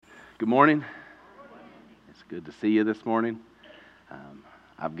Good morning. It's good to see you this morning.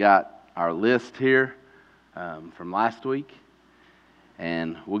 I've got our list here from last week,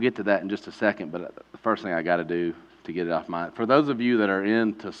 and we'll get to that in just a second, but the first thing I got to do to get it off my... For those of you that are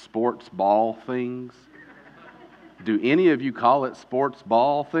into sports ball things, do any of you call it sports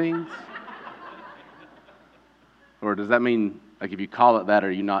ball things? Or does that mean, like, if you call it that,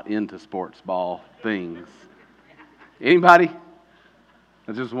 are you not into sports ball things? Anybody?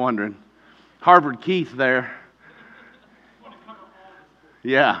 I was just wondering. Harvard Keith there.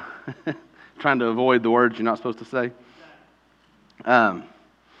 Yeah. Trying to avoid the words you're not supposed to say. I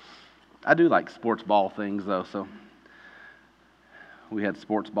do like sports ball things, though, so we had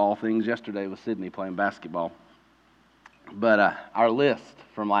sports ball things yesterday with Sydney playing basketball. But our list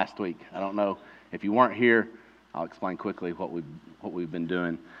from last week, I don't know if you weren't here, I'll explain quickly what we've been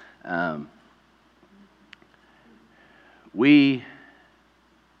doing. We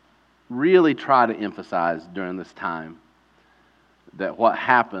really try to emphasize during this time that what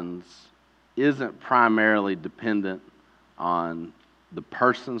happens isn't primarily dependent on the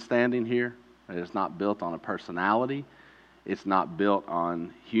person standing here. It's not built on a personality. It's not built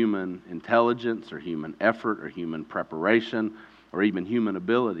on human intelligence or human effort or human preparation or even human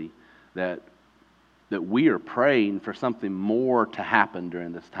ability. That we are praying for something more to happen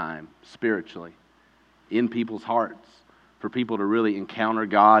during this time spiritually in people's hearts, for people to really encounter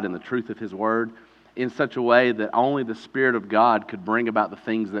God and the truth of His Word in such a way that only the Spirit of God could bring about the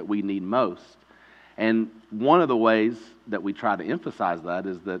things that we need most. And one of the ways that we try to emphasize that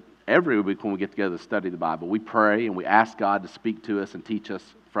is that every week when we get together to study the Bible, we pray and we ask God to speak to us and teach us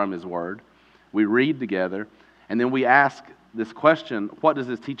from His Word. We read together, and then we ask this question, what does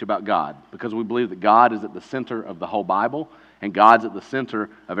this teach about God? Because we believe that God is at the center of the whole Bible, and God's at the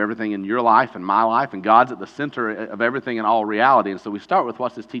center of everything in your life and my life, and God's at the center of everything in all reality. And so we start with,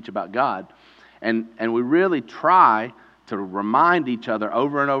 what's this teach about God? And we really try to remind each other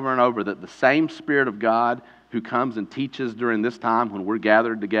over and over and over that the same Spirit of God who comes and teaches during this time when we're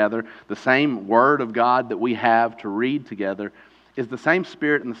gathered together, the same Word of God that we have to read together, is the same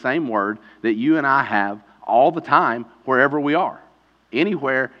Spirit and the same Word that you and I have all the time, wherever we are,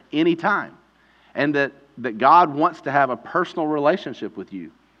 anywhere, anytime. And that God wants to have a personal relationship with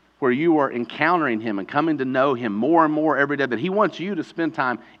you, where you are encountering Him and coming to know Him more and more every day, that He wants you to spend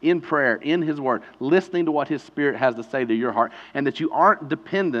time in prayer, in His Word, listening to what His Spirit has to say to your heart, and that you aren't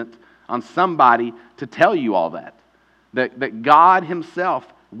dependent on somebody to tell you all that. That God Himself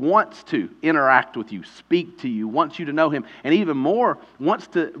wants to interact with you, speak to you, wants you to know Him, and even more, wants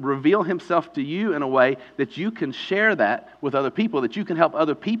to reveal Himself to you in a way that you can share that with other people, that you can help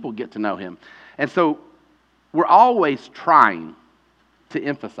other people get to know Him. And so we're always trying to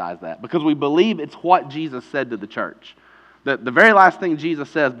emphasize that because we believe it's what Jesus said to the church. The very last thing Jesus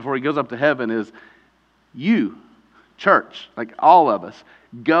says before He goes up to heaven is, you, church, like all of us,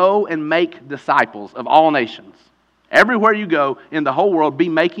 go and make disciples of all nations. Everywhere you go in the whole world, be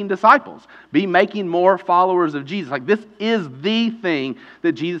making disciples. Be making more followers of Jesus. Like, this is the thing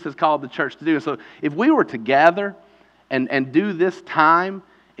that Jesus has called the church to do. So if we were to gather and do this time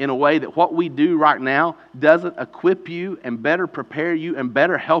in a way that what we do right now doesn't equip you and better prepare you and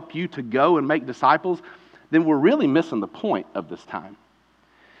better help you to go and make disciples, then we're really missing the point of this time.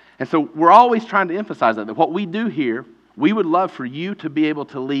 And so we're always trying to emphasize that what we do here, we would love for you to be able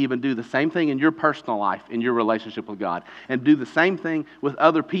to leave and do the same thing in your personal life, in your relationship with God, and do the same thing with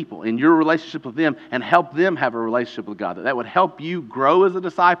other people, in your relationship with them, and help them have a relationship with God. That would help you grow as a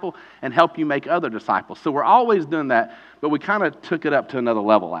disciple and help you make other disciples. So we're always doing that, but we kind of took it up to another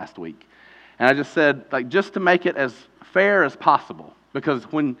level last week. And I just said, like, just to make it as fair as possible, because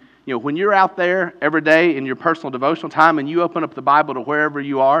when you're out there every day in your personal devotional time and you open up the Bible to wherever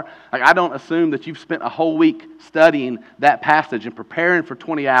you are, like, I don't assume that you've spent a whole week studying that passage and preparing for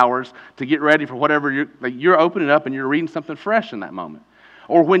 20 hours to get ready for whatever you're opening up and you're reading something fresh in that moment.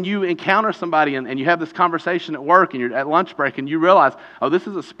 Or when you encounter somebody and you have this conversation at work and you're at lunch break and you realize, oh, this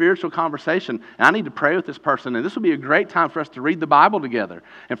is a spiritual conversation and I need to pray with this person, and this would be a great time for us to read the Bible together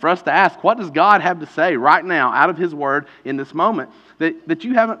and for us to ask, what does God have to say right now out of His Word in this moment that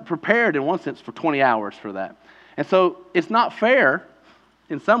you haven't prepared in one sense for 20 hours for that. And so it's not fair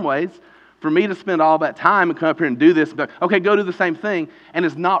in some ways for me to spend all that time and come up here and do this and be like, okay, go do the same thing, and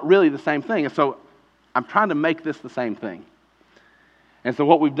it's not really the same thing. And so I'm trying to make this the same thing. And so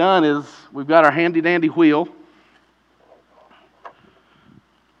what we've done is we've got our handy-dandy wheel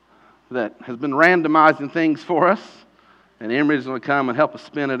that has been randomizing things for us. And Emery's going to come and help us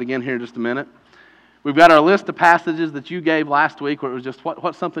spin it again here in just a minute. We've got our list of passages that you gave last week where it was just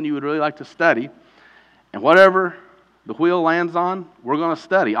what's something you would really like to study. And whatever the wheel lands on, we're going to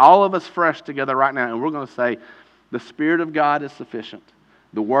study. All of us fresh together right now, and we're going to say, the Spirit of God is sufficient.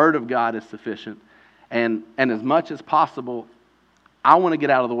 The Word of God is sufficient. And as much as possible, I want to get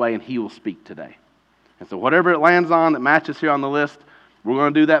out of the way and He will speak today. And so whatever it lands on that matches here on the list, we're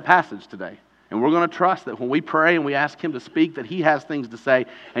going to do that passage today. And we're going to trust that when we pray and we ask Him to speak, that He has things to say.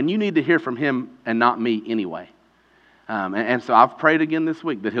 And you need to hear from Him and not me anyway. And so I've prayed again this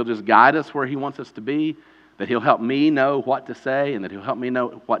week that He'll just guide us where He wants us to be, that He'll help me know what to say, and that He'll help me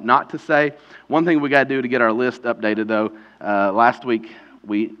know what not to say. One thing we got to do to get our list updated, though, last week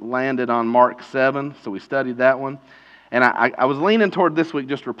we landed on Mark 7, so we studied that one. And I was leaning toward this week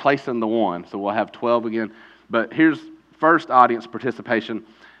just replacing the 1, so we'll have 12 again. But here's first audience participation.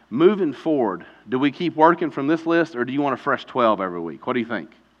 Moving forward, do we keep working from this list, or do you want a fresh 12 every week? What do you think?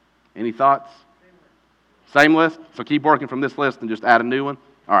 Any thoughts? Same list? So keep working from this list and just add a new one?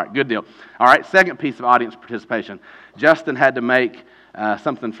 All right, good deal. All right, second piece of audience participation. Justin had to make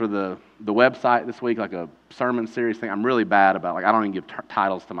something for the website this week, like a sermon series thing. I'm really bad about, I don't even give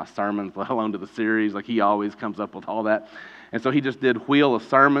titles to my sermons, let alone to the series. He always comes up with all that. And so he just did Wheel of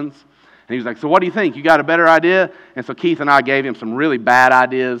Sermons. And he was like, so what do you think? You got a better idea? And so Keith and I gave him some really bad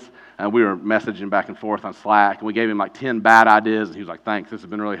ideas. We were messaging back and forth on Slack, and we gave him 10 bad ideas. And he was like, thanks, this has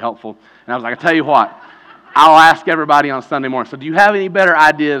been really helpful. And I was like, I tell you what, I'll ask everybody on Sunday morning. So do you have any better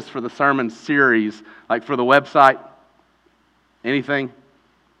ideas for the sermon series, for the website? Anything?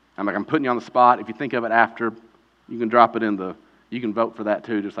 I'm putting you on the spot. If you think of it after, you can drop it you can vote for that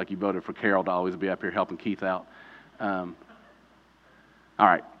too, just like you voted for Carol to always be up here helping Keith out. All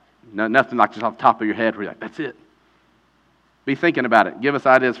right. No, nothing just off the top of your head where you're like, that's it. Be thinking about it. Give us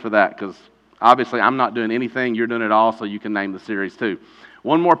ideas for that, because obviously I'm not doing anything. You're doing it all, so you can name the series too.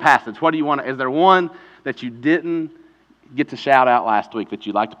 One more passage. What do you want? Is there one that you didn't get to shout out last week that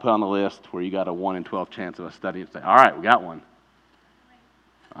you'd like to put on the list where you got a 1 in 12 chance of us studying and say, all right, we got one.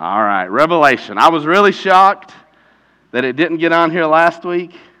 All right, Revelation. I was really shocked that it didn't get on here last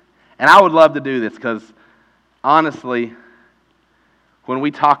week. And I would love to do this because, honestly, when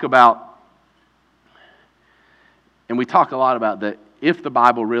we talk about, and we talk a lot about that, if the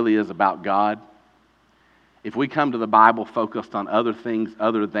Bible really is about God, if we come to the Bible focused on other things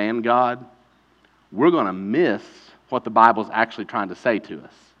other than God, we're going to miss what the Bible's actually trying to say to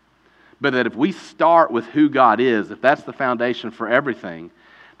us. But that if we start with who God is, if that's the foundation for everything,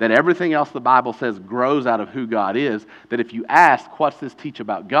 that everything else the Bible says grows out of who God is, that if you ask, what's this teach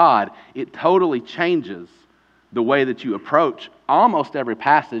about God, it totally changes the way that you approach almost every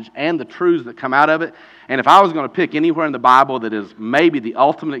passage and the truths that come out of it. And if I was going to pick anywhere in the Bible that is maybe the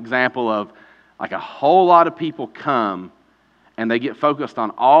ultimate example of a whole lot of people come and they get focused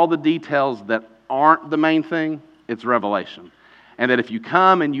on all the details that aren't the main thing, it's Revelation. And that if you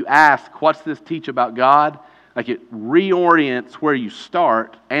come and you ask, what's this teach about God? It reorients where you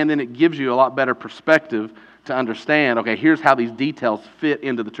start, and then it gives you a lot better perspective to understand, okay, here's how these details fit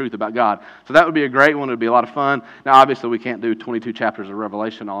into the truth about God. So that would be a great one. It would be a lot of fun. Now, obviously, we can't do 22 chapters of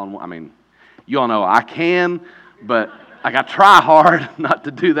Revelation all in one. You all know I can, but I try hard not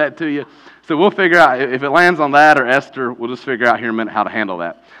to do that to you. So we'll figure out, if it lands on that or Esther, we'll just figure out here in a minute how to handle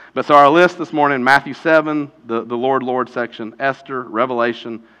that. But so our list this morning, Matthew 7, the Lord section, Esther,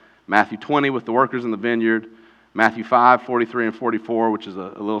 Revelation, Matthew 20 with the workers in the vineyard, Matthew 5, 43 and 44, which is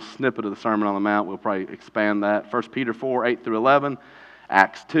a little snippet of the Sermon on the Mount. We'll probably expand that. 1 Peter 4, 8 through 11,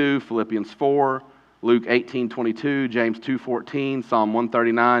 Acts 2, Philippians 4, Luke 18, 22, James 2, 14, Psalm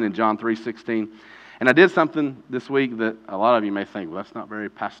 139, and John 3, 16. And I did something this week that a lot of you may think, well, that's not very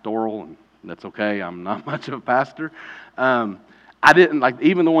pastoral, and that's okay. I'm not much of a pastor. I didn't,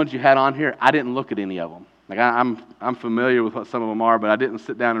 even the ones you had on here, I didn't look at any of them. I'm familiar with what some of them are, but I didn't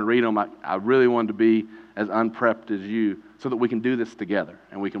sit down and read them. I really wanted to be as unprepped as you so that we can do this together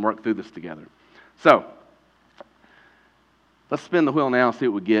and we can work through this together. So, let's spin the wheel now and see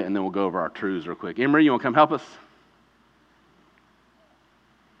what we get, and then we'll go over our truths real quick. Emery, you want to come help us?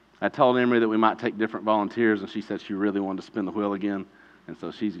 I told Emery that we might take different volunteers, and she said she really wanted to spin the wheel again, and so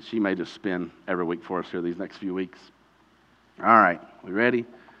she may just spin every week for us here these next few weeks. All right, we ready?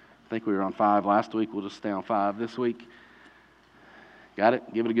 I think we were on 5 last week. We'll just stay on 5 this week. Got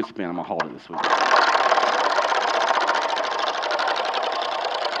it? Give it a good spin. I'm going to hold it this week.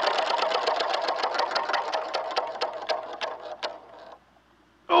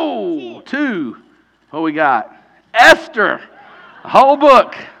 Oh, 2. What we got? Esther. A whole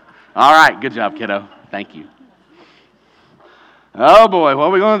book. All right, good job, kiddo. Thank you. Oh, boy, what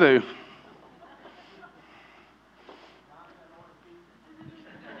are we going to do?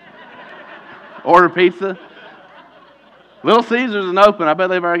 Order pizza. Little Caesars isn't open. I bet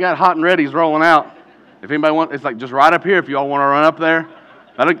they've already got hot and ready's rolling out. If anybody wants, it's like just right up here if you all want to run up there.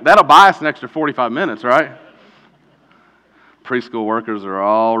 That'll buy us an extra 45 minutes, right? Preschool workers are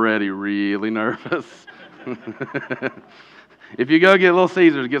already really nervous. If you go get Little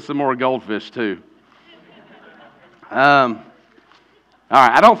Caesars, get some more goldfish too. All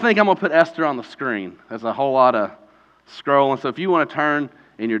right, I don't think I'm going to put Esther on the screen. That's a whole lot of scrolling. So if you want to turn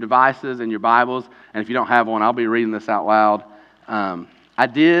in your devices and your Bibles, and if you don't have one, I'll be reading this out loud.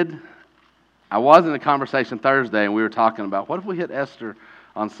 I was in a conversation Thursday, and we were talking about what if we hit Esther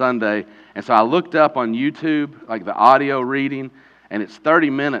on Sunday. And so I looked up on YouTube, like the audio reading, and it's 30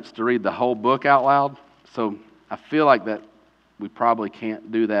 minutes to read the whole book out loud. So I feel like that we probably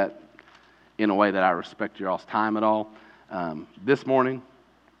can't do that in a way that I respect your all's time at all this morning.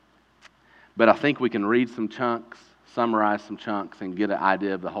 But I think we can read some chunks, summarize some chunks, and get an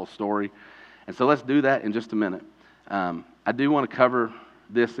idea of the whole story. And so let's do that in just a minute. I do want to cover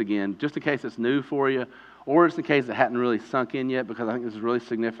this again, just in case it's new for you, or just in case it hadn't really sunk in yet, because I think this is really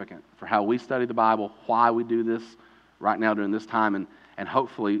significant for how we study the Bible, why we do this right now during this time, and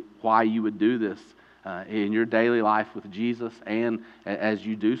hopefully why you would do this in your daily life with Jesus and as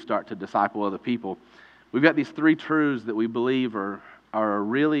you do start to disciple other people. We've got these three truths that we believe are a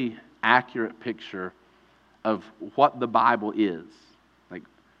really accurate picture of what the Bible is. Like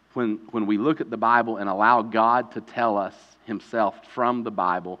when we look at the Bible and allow God to tell us Himself from the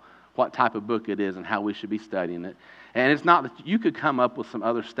Bible what type of book it is and how we should be studying it. And it's not that you could come up with some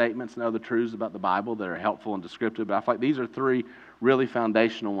other statements and other truths about the Bible that are helpful and descriptive, but I feel like these are three really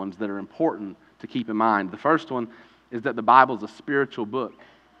foundational ones that are important to keep in mind. The first one is that the Bible is a spiritual book.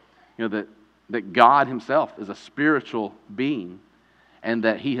 You know, that God Himself is a spiritual being, and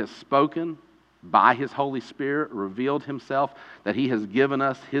that He has spoken by His Holy Spirit, revealed Himself, that He has given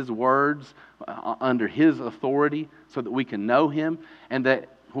us His words under His authority so that we can know Him, and that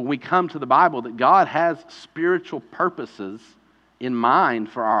when we come to the Bible, that God has spiritual purposes in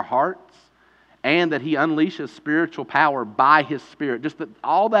mind for our hearts, and that He unleashes spiritual power by His Spirit. Just that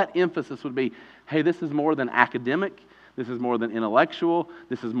all that emphasis would be, hey, this is more than academic, this is more than intellectual,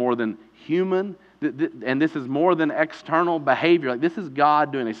 this is more than human, and this is more than external behavior. Like, this is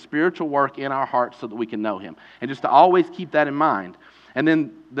God doing a spiritual work in our hearts so that we can know Him. And just to always keep that in mind. And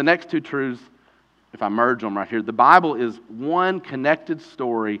then the next two truths, if I merge them right here, the Bible is one connected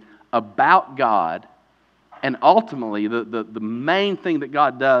story about God, and ultimately the main thing that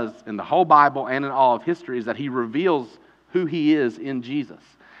God does in the whole Bible and in all of history is that He reveals who He is in Jesus.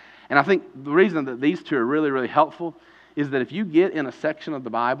 And I think the reason that these two are really, really helpful is that if you get in a section of the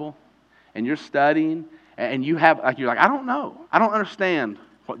Bible and you're studying and you're like, I don't know, I don't understand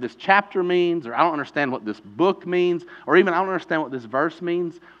what this chapter means, or I don't understand what this book means, or even I don't understand what this verse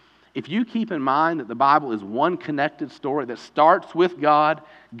means. If you keep in mind that the Bible is one connected story that starts with God,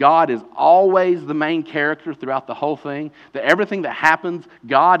 God is always the main character throughout the whole thing, that everything that happens,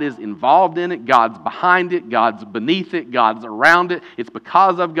 God is involved in it, God's behind it, God's beneath it, God's around it, it's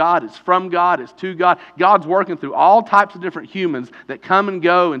because of God, it's from God, it's to God. God's working through all types of different humans that come and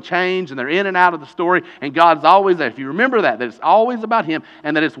go and change, and they're in and out of the story, and God's always there. If you remember that it's always about Him,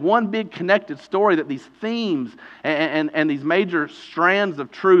 and that it's one big connected story, that these themes and these major strands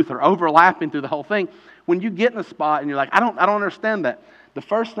of truth are overlapping through the whole thing. When you get in a spot and you're like, I don't understand that, the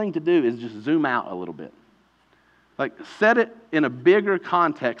first thing to do is just zoom out a little bit. Like, set it in a bigger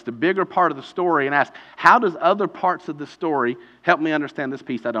context, a bigger part of the story, and ask, how does other parts of the story help me understand this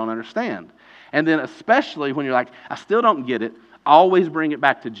piece I don't understand? And then especially when you're like, I still don't get it, always bring it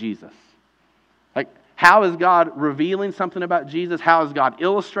back to Jesus. Like, how is God revealing something about Jesus? How is God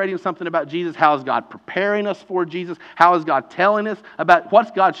illustrating something about Jesus? How is God preparing us for Jesus? How is God telling us about,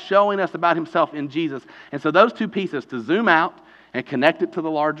 what's God showing us about Himself in Jesus? And so those two pieces, to zoom out and connect it to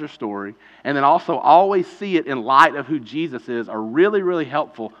the larger story, and then also always see it in light of who Jesus is, are really, really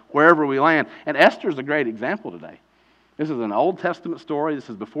helpful wherever we land. And Esther is a great example today. This is an Old Testament story. This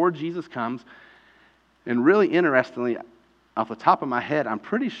is before Jesus comes. And really interestingly, off the top of my head, I'm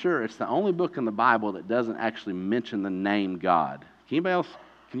pretty sure it's the only book in the Bible that doesn't actually mention the name God. Anybody else?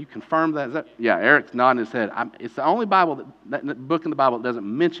 Can you confirm that? Yeah, Eric's nodding his head. It's the only book in the Bible that doesn't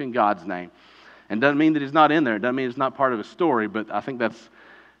mention God's name. And doesn't mean that He's not in there. It doesn't mean it's not part of His story, but I think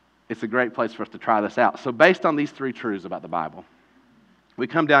it's a great place for us to try this out. So based on these three truths about the Bible, we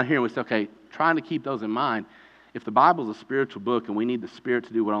come down here and we say, okay, trying to keep those in mind, if the Bible is a spiritual book and we need the Spirit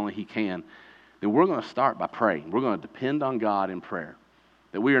to do what only He can, then we're going to start by praying. We're going to depend on God in prayer.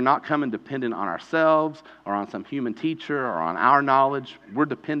 That we are not coming dependent on ourselves or on some human teacher or on our knowledge. We're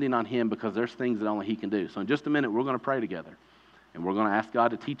depending on Him because there's things that only He can do. So in just a minute, we're going to pray together. And we're going to ask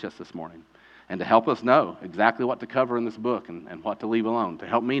God to teach us this morning and to help us know exactly what to cover in this book and what to leave alone, to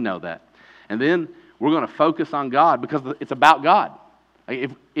help me know that. And then we're going to focus on God because it's about God.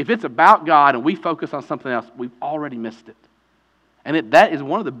 If it's about God and we focus on something else, we've already missed it. And that is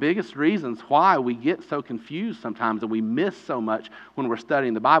one of the biggest reasons why we get so confused sometimes and we miss so much when we're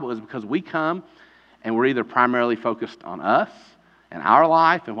studying the Bible, is because we come and we're either primarily focused on us and our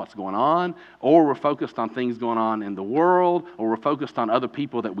life and what's going on, or we're focused on things going on in the world, or we're focused on other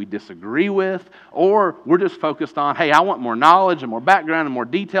people that we disagree with, or we're just focused on, hey, I want more knowledge and more background and more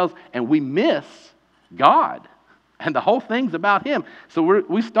details, and we miss God. And the whole thing's about Him. So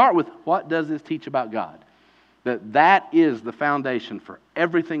we start with, what does this teach about God? That is the foundation for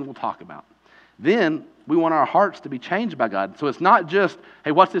everything we'll talk about. Then we want our hearts to be changed by God. So it's not just,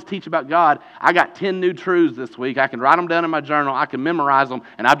 hey, what's this teach about God? I got 10 new truths this week. I can write them down in my journal. I can memorize them,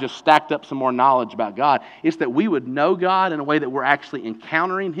 and I've just stacked up some more knowledge about God. It's that we would know God in a way that we're actually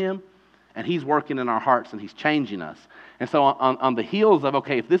encountering Him, and He's working in our hearts, and He's changing us. And so on the heels of,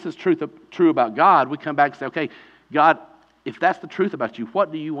 okay, if this is true about God, we come back and say, okay, God, if that's the truth about you,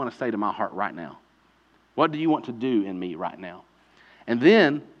 what do you want to say to my heart right now? What do you want to do in me right now? And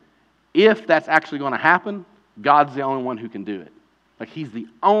then, if that's actually going to happen, God's the only one who can do it. Like, He's the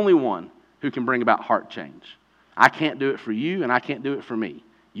only one who can bring about heart change. I can't do it for you, and I can't do it for me.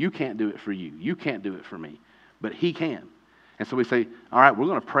 You can't do it for you. You can't do it for me. But He can. And so we say, all right, we're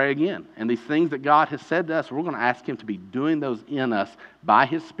going to pray again. And these things that God has said to us, we're going to ask Him to be doing those in us by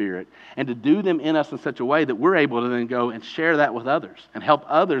His Spirit, and to do them in us in such a way that we're able to then go and share that with others and help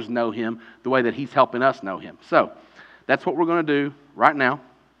others know Him the way that He's helping us know Him. So that's what we're going to do right now.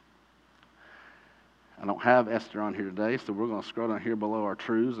 I don't have Esther on here today, so we're going to scroll down here below our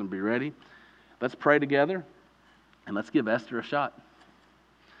truths and be ready. Let's pray together, and let's give Esther a shot.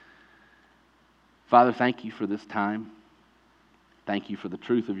 Father, thank You for this time. Thank You for the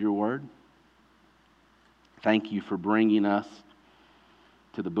truth of Your word. Thank You for bringing us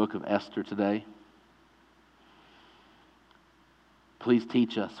to the book of Esther today. Please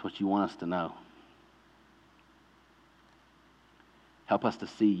teach us what You want us to know. Help us to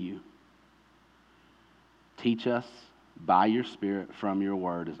see You. Teach us by Your Spirit from Your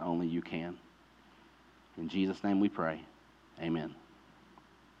word as only You can. In Jesus' name we pray. Amen.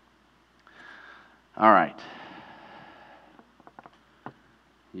 All right.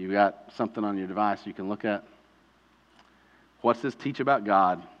 You got something on your device you can look at. What's this teach about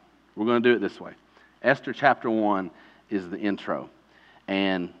God? We're going to do it this way. Esther chapter 1 is the intro.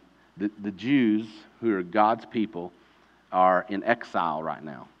 And the Jews, who are God's people, are in exile right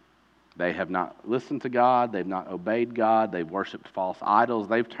now. They have not listened to God. They've not obeyed God. They've worshiped false idols.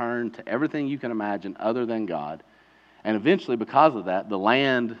 They've turned to everything you can imagine other than God. And eventually, because of that, the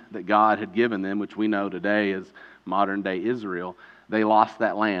land that God had given them, which we know today as modern-day Israel, they lost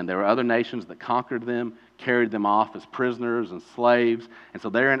that land. There were other nations that conquered them, carried them off as prisoners and slaves. And so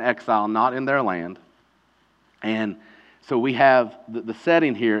they're in exile, not in their land. And so we have the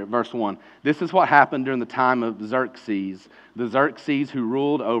setting here at verse 1. This is what happened during the time of Xerxes, the Xerxes who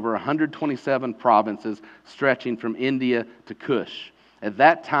ruled over 127 provinces stretching from India to Cush. At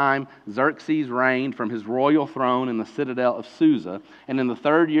that time, Xerxes reigned from his royal throne in the citadel of Susa, and in the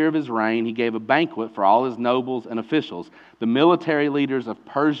 3rd year of his reign, he gave a banquet for all his nobles and officials. The military leaders of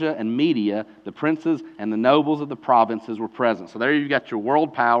Persia and Media, the princes and the nobles of the provinces were present. So there you've got your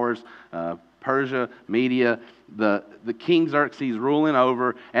world powers, Persia, Media, the King Xerxes ruling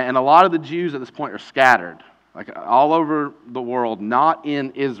over, and a lot of the Jews at this point are scattered, like all over the world, not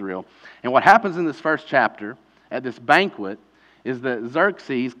in Israel. And what happens in this first chapter, at this banquet, is that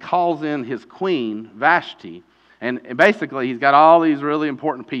Xerxes calls in his queen, Vashti, and basically he's got all these really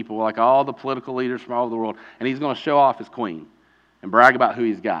important people, like all the political leaders from all over the world, and he's going to show off his queen and brag about who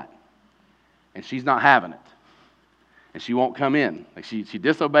he's got. And she's not having it. And she won't come in. Like she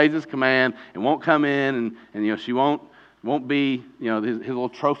disobeys his command and won't come in, and she won't be his little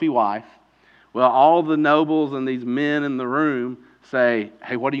trophy wife. Well, all the nobles and these men in the room say,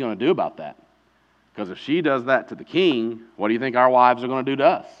 hey, what are you going to do about that? Because if she does that to the king, what do you think our wives are going to do to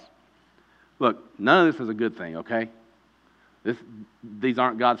us? Look, none of this is a good thing, okay? These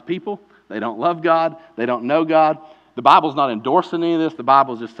aren't God's people. They don't love God. They don't know God. The Bible's not endorsing any of this. The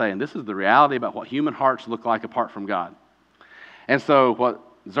Bible's just saying this is the reality about what human hearts look like apart from God. And so what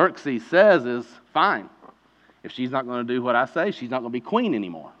Xerxes says is, fine. If she's not going to do what I say, she's not going to be queen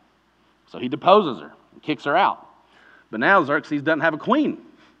anymore. So he deposes her and kicks her out. But now Xerxes doesn't have a queen.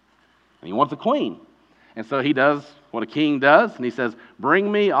 And he wants a queen. And so he does what a king does, and he says,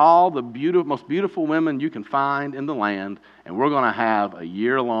 bring me all the most beautiful women you can find in the land, and we're going to have a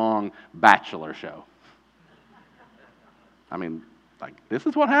year-long bachelor show. I mean, this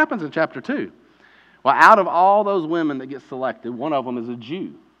is what happens in chapter 2. Well, out of all those women that get selected, one of them is a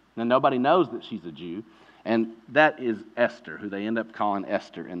Jew. Now, nobody knows that she's a Jew, and that is Esther, who they end up calling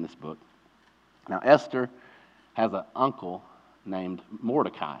Esther in this book. Now, Esther has an uncle named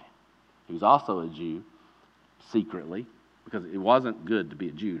Mordecai, who's also a Jew, secretly, because it wasn't good to be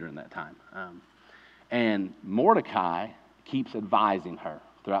a Jew during that time. And Mordecai keeps advising her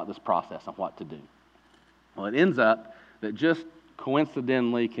throughout this process on what to do. Well, it ends up that just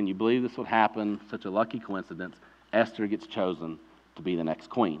coincidentally, can you believe this would happen, such a lucky coincidence, Esther gets chosen to be the next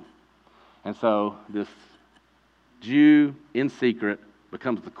queen. And so this Jew in secret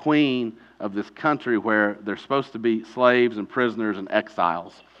becomes the queen of this country where they're supposed to be slaves and prisoners and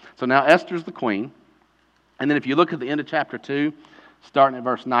exiles. So now Esther's the queen. And then if you look at the end of chapter 2, starting at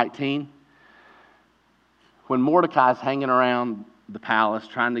verse 19, when Mordecai's hanging around the palace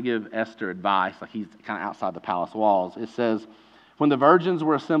trying to give Esther advice, like he's kind of outside the palace walls, it says, when the virgins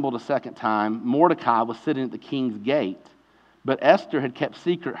were assembled a second time, Mordecai was sitting at the king's gate. But Esther had kept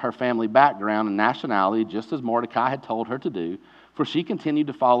secret her family background and nationality, just as Mordecai had told her to do, for she continued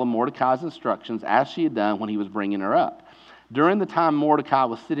to follow Mordecai's instructions as she had done when he was bringing her up. During the time Mordecai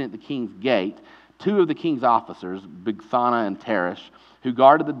was sitting at the king's gate, two of the king's officers, Bigthana and Teresh, who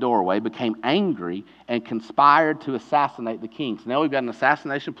guarded the doorway, became angry and conspired to assassinate the king. So now we've got an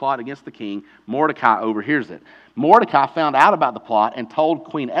assassination plot against the king. Mordecai overhears it. Mordecai found out about the plot and told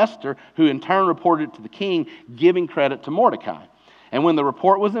Queen Esther, who in turn reported it to the king, giving credit to Mordecai. And when the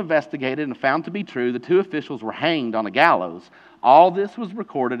report was investigated and found to be true, the two officials were hanged on a gallows. All this was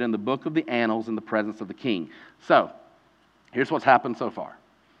recorded in the book of the annals in the presence of the king. So, here's what's happened so far.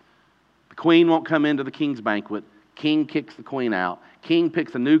 The queen won't come into the king's banquet. King kicks the queen out. King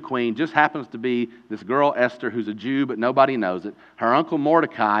picks a new queen, just happens to be this girl Esther, who's a Jew, but nobody knows it. Her uncle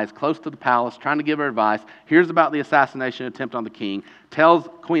Mordecai is close to the palace, trying to give her advice, hears about the assassination attempt on the king, tells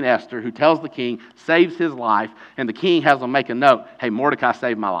Queen Esther, who tells the king, saves his life, and the king has them make a note, hey, Mordecai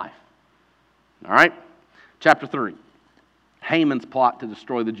saved my life. All right? Chapter 3. Haman's plot to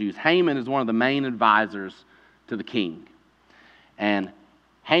destroy the Jews. Haman is one of the main advisors to the king. And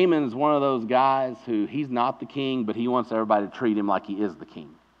Haman is one of those guys who he's not the king, but he wants everybody to treat him like he is the king.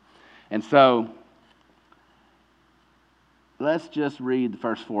 And so, let's just read the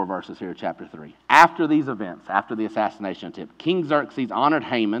first 4 verses here of chapter 3. After these events, after the assassination attempt, King Xerxes honored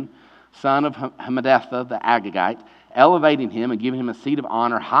Haman, son of Hammedatha the Agagite, elevating him and giving him a seat of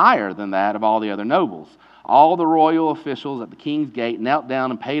honor higher than that of all the other nobles. All the royal officials at the king's gate knelt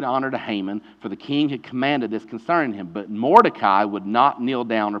down and paid honor to Haman, for the king had commanded this concerning him. But Mordecai would not kneel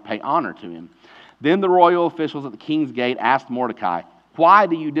down or pay honor to him. Then the royal officials at the king's gate asked Mordecai, why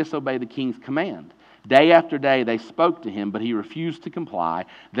do you disobey the king's command? Day after day they spoke to him, but he refused to comply.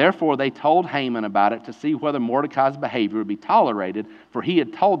 Therefore they told Haman about it to see whether Mordecai's behavior would be tolerated, for he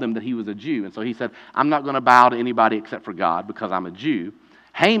had told them that he was a Jew. And so he said, I'm not going to bow to anybody except for God because I'm a Jew.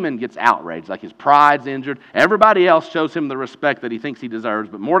 Haman gets outraged, like his pride's injured. Everybody else shows him the respect that he thinks he deserves,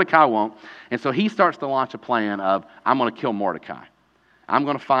 but Mordecai won't. And so he starts to launch a plan of, I'm going to kill Mordecai. I'm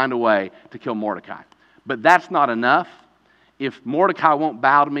going to find a way to kill Mordecai. But that's not enough. If Mordecai won't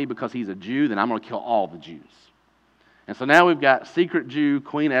bow to me because he's a Jew, then I'm going to kill all the Jews. And so now we've got secret Jew,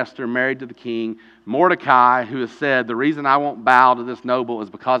 Queen Esther, married to the king. Mordecai, who has said, the reason I won't bow to this noble is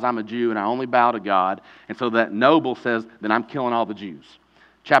because I'm a Jew and I only bow to God. And so that noble says, then I'm killing all the Jews.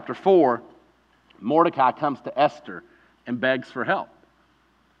 Chapter 4, Mordecai comes to Esther and begs for help.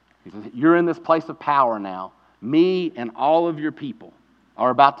 He says, you're in this place of power now. Me and all of your people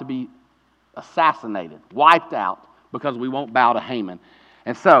are about to be assassinated, wiped out, because we won't bow to Haman.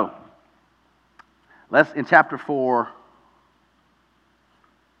 And so, in chapter 4,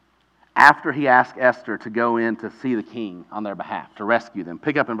 after he asked Esther to go in to see the king on their behalf, to rescue them,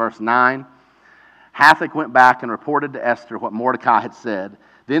 pick up in verse 9. Hathach went back and reported to Esther what Mordecai had said.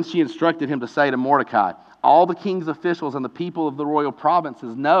 Then she instructed him to say to Mordecai, all the king's officials and the people of the royal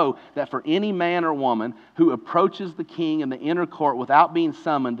provinces know that for any man or woman who approaches the king in the inner court without being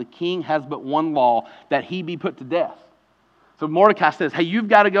summoned, the king has but one law, that he be put to death. So Mordecai says, hey, you've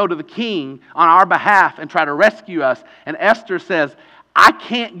got to go to the king on our behalf and try to rescue us. And Esther says, I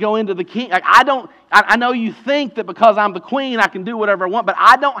can't go into the king. I know you think that because I'm the queen, I can do whatever I want, but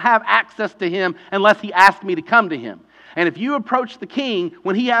I don't have access to him unless he asks me to come to him. And if you approach the king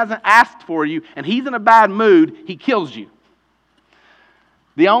when he hasn't asked for you and he's in a bad mood, he kills you.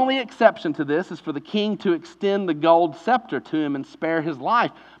 The only exception to this is for the king to extend the gold scepter to him and spare his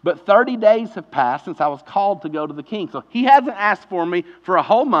life. But 30 days have passed since I was called to go to the king. So he hasn't asked for me for a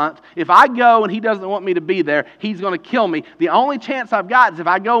whole month. If I go and he doesn't want me to be there, he's going to kill me. The only chance I've got is if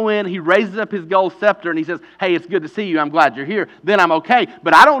I go in, he raises up his gold scepter and he says, hey, it's good to see you. I'm glad you're here. Then I'm okay.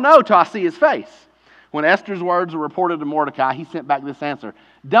 But I don't know till I see his face. When Esther's words were reported to Mordecai, he sent back this answer.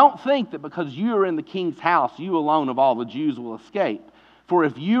 Don't think that because you are in the king's house, you alone of all the Jews will escape. For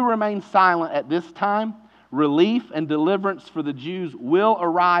if you remain silent at this time, relief and deliverance for the Jews will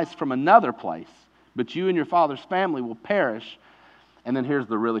arise from another place, but you and your father's family will perish." And then here's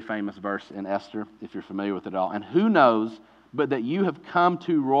the really famous verse in Esther, if you're familiar with it all. "And who knows but that you have come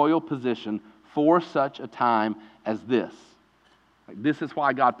to royal position for such a time as this?" Like, this is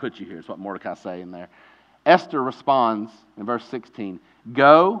why God put you here, is what Mordecai say in there. Esther responds in verse 16,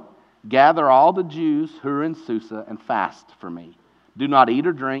 "Go, gather all the Jews who are in Susa and fast for me. Do not eat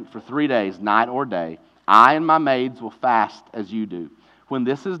or drink for 3 days, night or day. I and my maids will fast as you do. When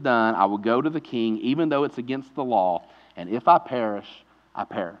this is done, I will go to the king, even though it's against the law, and if I perish, I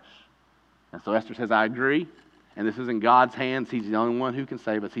perish." And so Esther says, "I agree, and this is in God's hands. He's the only one who can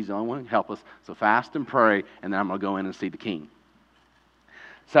save us. He's the only one who can help us. So fast and pray, and then I'm going to go in and see the king."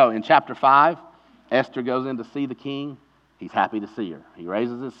 So in chapter 5, Esther goes in to see the king. He's happy to see her. He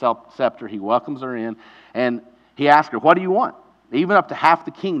raises his scepter. He welcomes her in, and he asks her, "What do you want? Even up to half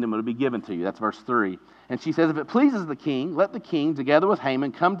the kingdom will be given to you." That's verse 3. And she says, "If it pleases the king, let the king, together with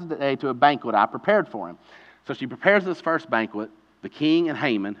Haman, come today to a banquet I prepared for him." So she prepares this first banquet. The king and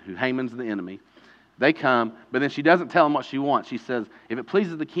Haman, who Haman's the enemy, they come, but then she doesn't tell him what she wants. She says, "If it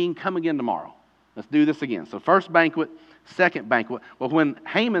pleases the king, come again tomorrow. Let's do this again." So first banquet, second banquet. Well, when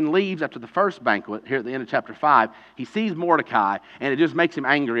Haman leaves after the first banquet, here at the end of chapter 5, he sees Mordecai, and it just makes him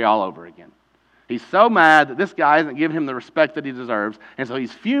angry all over again. He's so mad that this guy isn't giving him the respect that he deserves, and so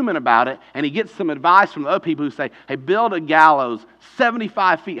he's fuming about it, and he gets some advice from the other people who say, "Hey, build a gallows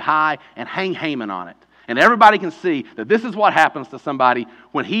 75 feet high and hang Haman on it." And everybody can see that this is what happens to somebody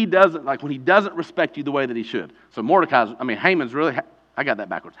when he doesn't respect you the way that he should. So Haman's really, I got that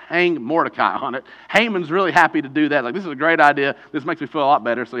backwards. Hang Mordecai on it. Haman's really happy to do that. Like, this is a great idea. This makes me feel a lot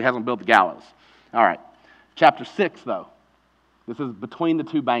better, so he has him build the gallows. All right. Chapter 6, though. This is between the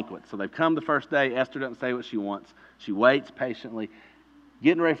two banquets. So they've come the first day. Esther doesn't say what she wants. She waits patiently,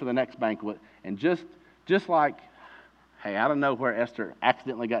 getting ready for the next banquet. And just like, hey, out of nowhere, Esther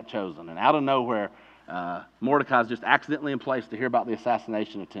accidentally got chosen. And out of nowhere, Mordecai's just accidentally in place to hear about the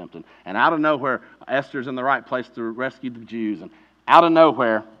assassination attempt. And out of nowhere, Esther's in the right place to rescue the Jews. And out of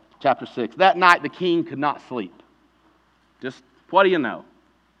nowhere, chapter 6, that night the king could not sleep. Just, what do you know?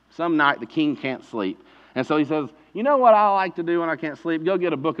 Some night the king can't sleep. And so he says, "You know what I like to do when I can't sleep? Go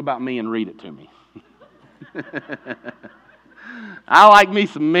get a book about me and read it to me." I like me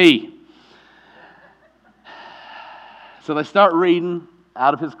some me. So they start reading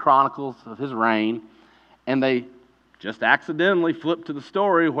out of his chronicles of his reign, and they just accidentally flip to the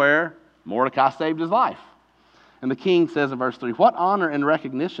story where Mordecai saved his life. And the king says in verse 3, "What honor and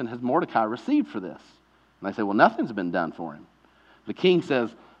recognition has Mordecai received for this?" And they say, "Well, nothing's been done for him." The king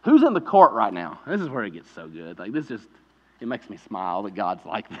says, "Who's in the court right now?" This is where it gets so good. Like, it makes me smile that God's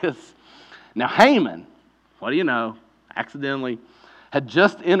like this. Now Haman, what do you know, accidentally had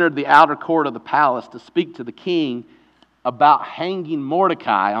just entered the outer court of the palace to speak to the king about hanging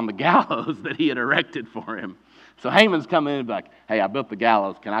Mordecai on the gallows that he had erected for him. So Haman's coming in and be like, "Hey, I built the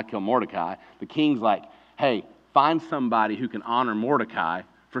gallows. Can I kill Mordecai?" The king's like, "Hey, find somebody who can honor Mordecai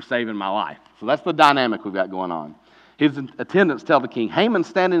for saving my life." So that's the dynamic we've got going on. His attendants tell the king, "Haman's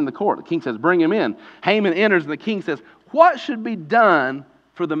standing in the court." The king says, "Bring him in." Haman enters, and the king says, "What should be done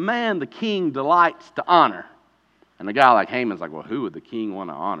for the man the king delights to honor?" And the guy like Haman's like, "Well, who would the king want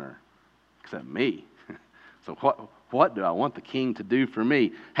to honor except me? So what do I want the king to do for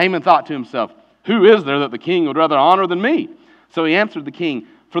me?" Haman thought to himself, "Who is there that the king would rather honor than me?" So he answered the king,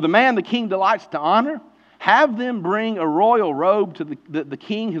 "For the man the king delights to honor, have them bring a royal robe to the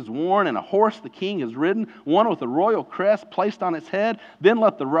king has worn, and a horse the king has ridden, one with a royal crest placed on its head. Then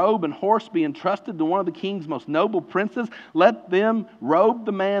let the robe and horse be entrusted to one of the king's most noble princes. Let them robe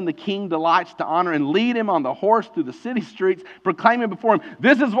the man the king delights to honor and lead him on the horse through the city streets, proclaiming before him,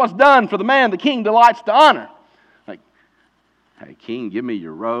 'This is what's done for the man the king delights to honor.'" Like, hey, king, give me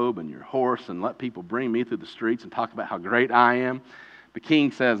your robe and your horse and let people bring me through the streets and talk about how great I am. The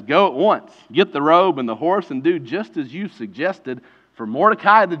king says, "Go at once, get the robe and the horse, and do just as you suggested for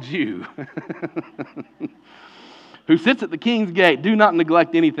Mordecai the Jew, who sits at the king's gate. Do not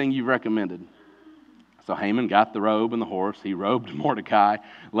neglect anything you've recommended." So Haman got the robe and the horse. He robed Mordecai,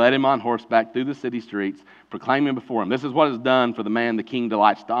 led him on horseback through the city streets, proclaiming before him, "This is what is done for the man the king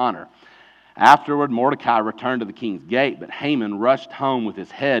delights to honor." Afterward, Mordecai returned to the king's gate, but Haman rushed home with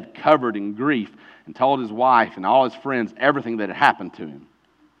his head covered in grief and told his wife and all his friends everything that had happened to him.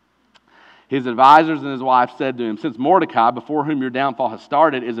 His advisors and his wife said to him, "Since Mordecai, before whom your downfall has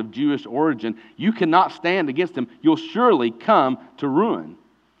started, is of Jewish origin, you cannot stand against him. You'll surely come to ruin."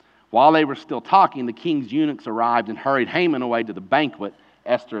 While they were still talking, the king's eunuchs arrived and hurried Haman away to the banquet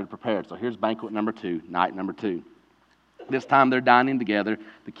Esther had prepared. So here's banquet number 2, night number 2. This time they're dining together.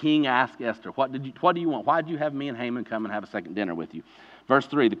 The king asked Esther, what do you want? Why did you have me and Haman come and have a second dinner with you? Verse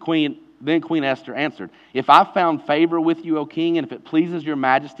 3, then Queen Esther answered, if I've found favor with you, O king, and if it pleases your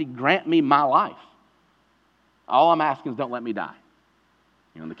majesty, grant me my life. All I'm asking is don't let me die.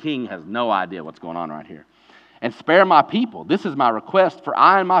 The king has no idea what's going on right here. And spare my people. This is my request, for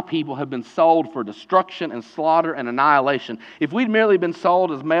I and my people have been sold for destruction and slaughter and annihilation. If we'd merely been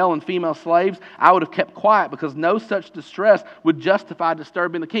sold as male and female slaves, I would have kept quiet, because no such distress would justify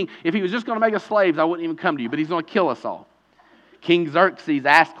disturbing the king. If he was just going to make us slaves, I wouldn't even come to you, but he's going to kill us all. King Xerxes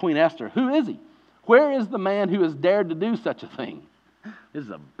asked Queen Esther, who is he? Where is the man who has dared to do such a thing? This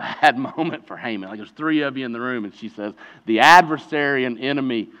is a bad moment for Haman. Like, there's 3 of you in the room, and she says, the adversary and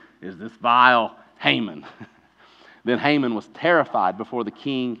enemy is this vile Haman. Then Haman was terrified before the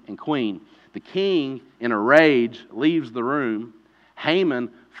king and queen. The king, in a rage, leaves the room. Haman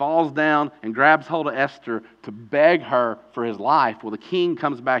falls down and grabs hold of Esther to beg her for his life. Well, the king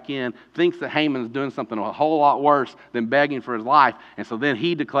comes back in, thinks that Haman is doing something a whole lot worse than begging for his life, and so then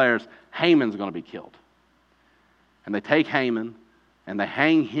he declares Haman's going to be killed. And they take Haman and they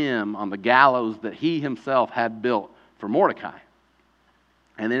hang him on the gallows that he himself had built for Mordecai.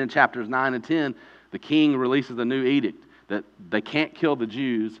 And then in chapters 9 and 10, the king releases a new edict that they can't kill the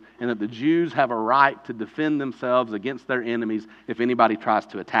Jews, and that the Jews have a right to defend themselves against their enemies if anybody tries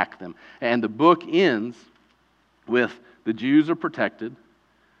to attack them. And the book ends with the Jews are protected,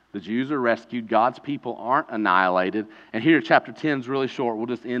 the Jews are rescued, God's people aren't annihilated. And here chapter 10 is really short. We'll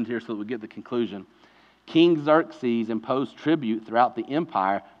just end here so that we get the conclusion. King Xerxes imposed tribute throughout the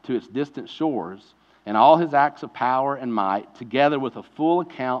empire to its distant shores, and all his acts of power and might, together with a full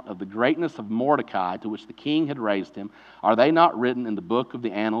account of the greatness of Mordecai to which the king had raised him, are they not written in the book of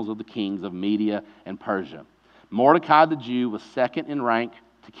the annals of the kings of Media and Persia? Mordecai the Jew was second in rank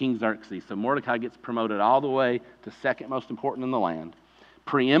to King Xerxes. So Mordecai gets promoted all the way to second most important in the land,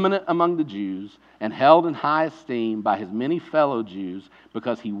 preeminent among the Jews, and held in high esteem by his many fellow Jews,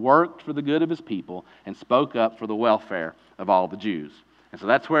 because he worked for the good of his people and spoke up for the welfare of all the Jews. And so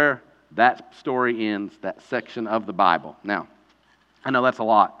that's where that story ends, that section of the Bible. Now, I know that's a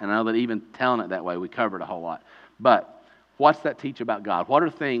lot, and I know that even telling it that way, we covered a whole lot. But what's that teach about God? What are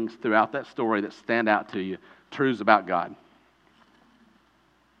things throughout that story that stand out to you, truths about God?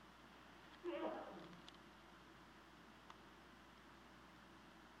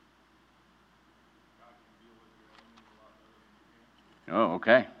 Oh,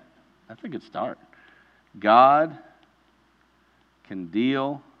 okay. That's a good start. God can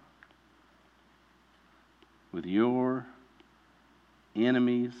deal with your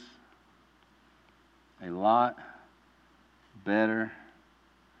enemies a lot better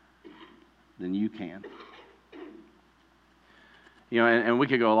than you can. And we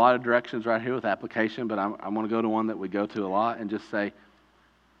could go a lot of directions right here with application, but I want to go to one that we go to a lot and just say,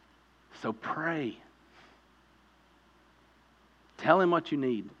 so pray. Tell him what you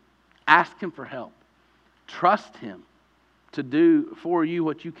need. Ask him for help. Trust him to do for you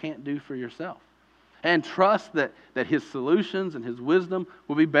what you can't do for yourself. And trust that his solutions and his wisdom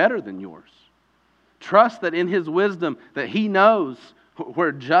will be better than yours. Trust that in his wisdom that he knows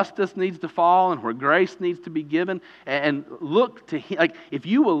where justice needs to fall and where grace needs to be given. And look to him. Like, if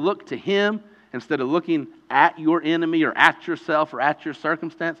you will look to him instead of looking at your enemy or at yourself or at your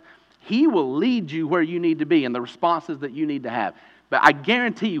circumstance, he will lead you where you need to be and the responses that you need to have. But I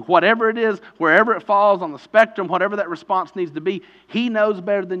guarantee you, whatever it is, wherever it falls on the spectrum, whatever that response needs to be, he knows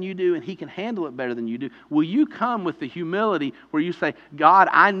better than you do and he can handle it better than you do. Will you come with the humility where you say, God,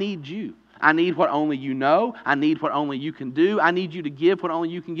 I need you. I need what only you know. I need what only you can do. I need you to give what only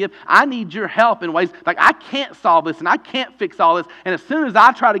you can give. I need your help in ways like I can't solve this and I can't fix all this. And as soon as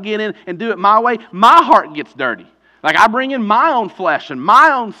I try to get in and do it my way, my heart gets dirty. Like I bring in my own flesh and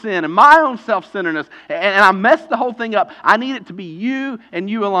my own sin and my own self-centeredness and I mess the whole thing up. I need it to be you and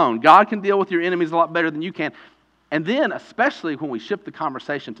you alone. God can deal with your enemies a lot better than you can. And then especially when we shift the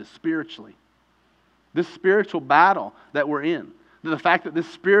conversation to spiritually, this spiritual battle that we're in, the fact that this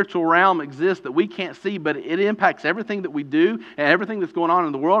spiritual realm exists that we can't see, but it impacts everything that we do and everything that's going on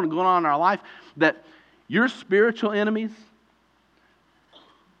in the world and going on in our life, that your spiritual enemies,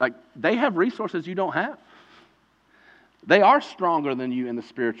 like they have resources you don't have. They are stronger than you in the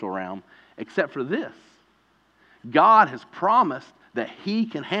spiritual realm, except for this. God has promised that he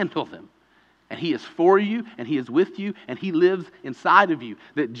can handle them. And he is for you, and he is with you, and he lives inside of you.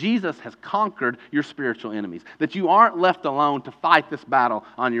 That Jesus has conquered your spiritual enemies. That you aren't left alone to fight this battle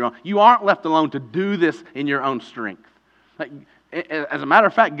on your own. You aren't left alone to do this in your own strength. As a matter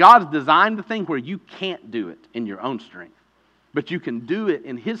of fact, God's designed the thing where you can't do it in your own strength. But you can do it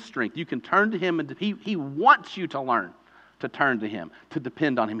in His strength. You can turn to Him, and He wants you to learn to turn to Him, to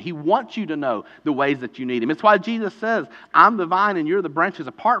depend on Him. He wants you to know the ways that you need Him. It's why Jesus says, I'm the vine and you're the branches.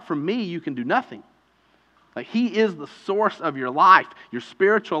 Apart from me, you can do nothing. Like, He is the source of your life, your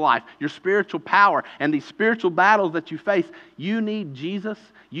spiritual power. And these spiritual battles that you face, you need Jesus,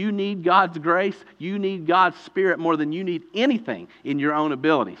 you need God's grace, you need God's Spirit more than you need anything in your own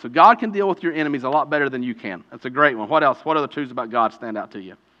ability. So God can deal with your enemies a lot better than you can. That's a great one. What else? What other truths about God stand out to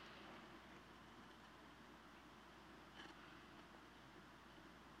you?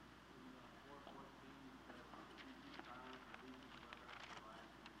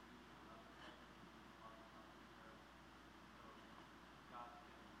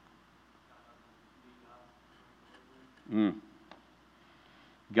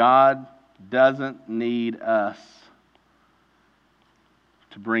 God doesn't need us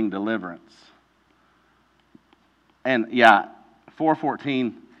to bring deliverance. And yeah,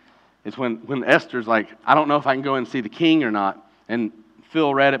 4:14 is when Esther's like, I don't know if I can go and see the king or not. And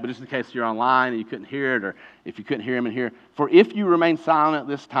Phil read it, but just in case you're online and you couldn't hear it, or if you couldn't hear him in here, for if you remain silent at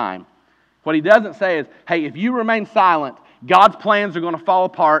this time, what he doesn't say is, hey, if you remain silent, God's plans are going to fall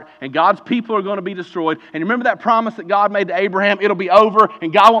apart and God's people are going to be destroyed. And remember that promise that God made to Abraham? It'll be over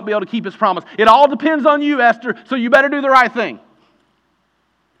and God won't be able to keep His promise. It all depends on you, Esther, so you better do the right thing.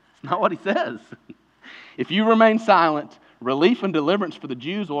 It's not what he says. If you remain silent, relief and deliverance for the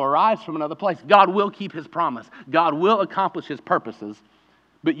Jews will arise from another place. God will keep His promise. God will accomplish His purposes,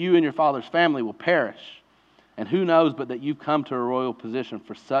 but you and your father's family will perish. And who knows but that you've come to a royal position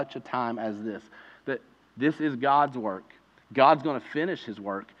for such a time as this. That this is God's work. God's going to finish His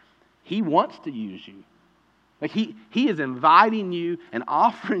work. He wants to use you. Like He is inviting you and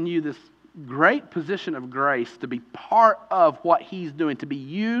offering you this great position of grace to be part of what He's doing, to be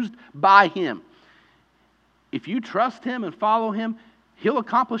used by Him. If you trust Him and follow Him, He'll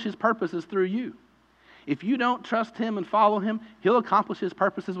accomplish His purposes through you. If you don't trust Him and follow Him, He'll accomplish His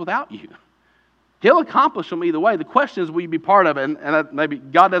purposes without you. He'll accomplish them either way. The question is, will you be part of it? And maybe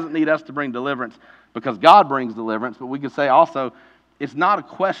God doesn't need us to bring deliverance because God brings deliverance, but we could say also, it's not a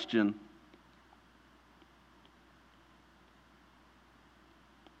question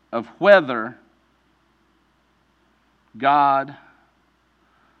of whether God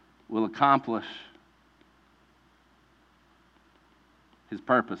will accomplish His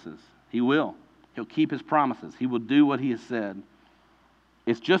purposes. He will. He'll keep His promises. He will do what He has said.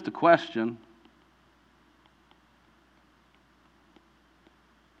 It's just a question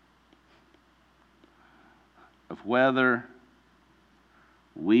of whether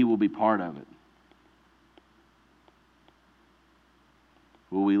we will be part of it.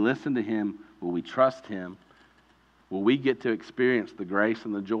 Will we listen to Him? Will we trust Him? Will we get to experience the grace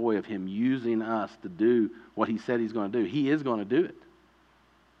and the joy of Him using us to do what He said He's going to do? He is going to do it.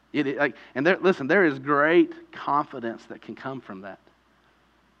 There is great confidence that can come from that.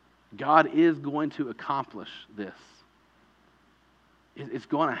 God is going to accomplish this. It's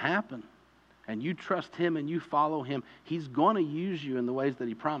going to happen. And you trust Him and you follow Him, He's going to use you in the ways that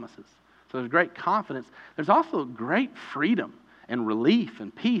He promises. So there's great confidence. There's also great freedom and relief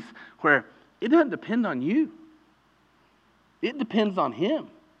and peace where it doesn't depend on you. It depends on Him.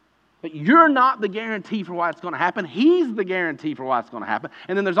 But you're not the guarantee for why it's going to happen. He's the guarantee for why it's going to happen.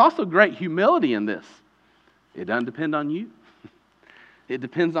 And then there's also great humility in this. It doesn't depend on you. It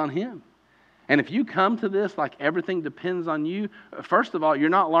depends on Him. And if you come to this like everything depends on you, first of all, you're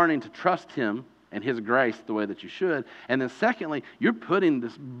not learning to trust Him and His grace the way that you should. And then secondly, you're putting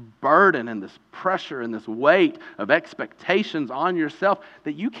this burden and this pressure and this weight of expectations on yourself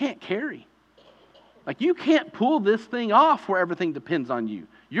that you can't carry. Like you can't pull this thing off where everything depends on you.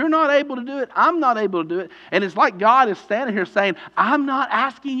 You're not able to do it. I'm not able to do it. And it's like God is standing here saying, I'm not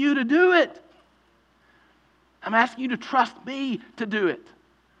asking you to do it. I'm asking you to trust me to do it.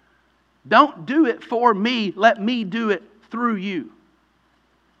 Don't do it for me. Let me do it through you.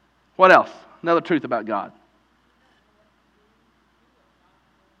 What else? Another truth about God.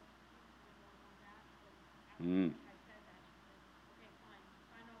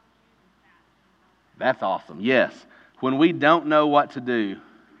 That's awesome. Yes. When we don't know what to do,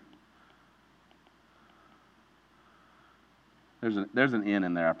 there's an N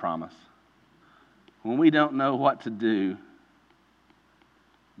in there, I promise. When we don't know what to do,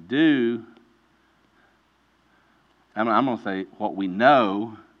 I'm going to say what we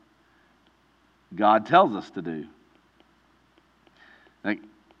know God tells us to do. Like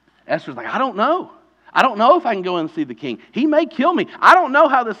Esther's like, I don't know. I don't know if I can go and see the king. He may kill me. I don't know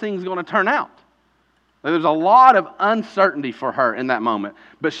how this thing's going to turn out. There's a lot of uncertainty for her in that moment.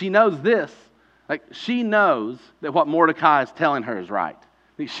 But she knows this. Like, she knows that what Mordecai is telling her is right.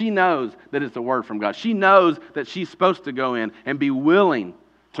 She knows that it's a word from God. She knows that she's supposed to go in and be willing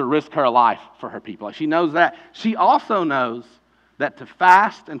to risk her life for her people. Like, she knows that. She also knows that to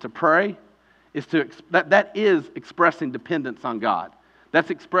fast and to pray is that is expressing dependence on God. That's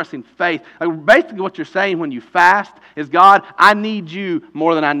expressing faith. Like, basically what you're saying when you fast is, God, I need you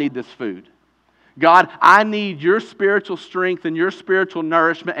more than I need this food. God, I need your spiritual strength and your spiritual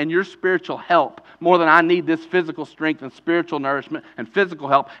nourishment and your spiritual help more than I need this physical strength and spiritual nourishment and physical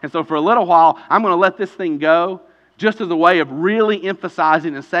help. And so for a little while, I'm going to let this thing go just as a way of really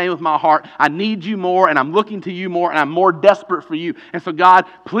emphasizing and saying with my heart, I need you more and I'm looking to you more and I'm more desperate for you. And so God,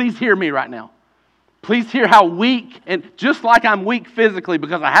 please hear me right now. Please hear how weak, and just like I'm weak physically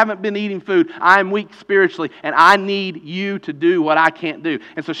because I haven't been eating food, I'm weak spiritually, and I need you to do what I can't do.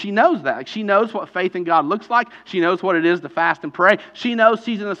 And so she knows that. Like, she knows what faith in God looks like. She knows what it is to fast and pray. She knows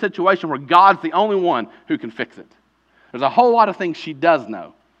she's in a situation where God's the only one who can fix it. There's a whole lot of things she does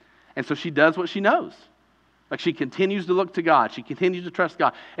know. And so she does what she knows. Like, she continues to look to God. She continues to trust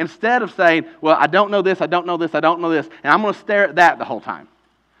God. Instead of saying, well, I don't know this, I don't know this, I don't know this, and I'm going to stare at that the whole time.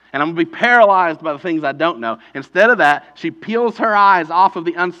 And I'm going to be paralyzed by the things I don't know. Instead of that, she peels her eyes off of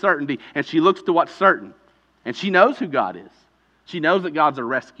the uncertainty and she looks to what's certain. And she knows who God is. She knows that God's a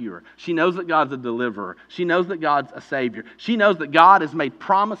rescuer. She knows that God's a deliverer. She knows that God's a savior. She knows that God has made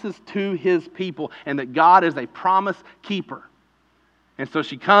promises to his people and that God is a promise keeper. And so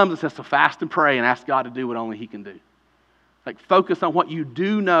she comes and says, so fast and pray and ask God to do what only he can do. Like, focus on what you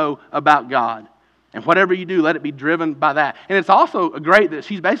do know about God. And whatever you do, let it be driven by that. And it's also great that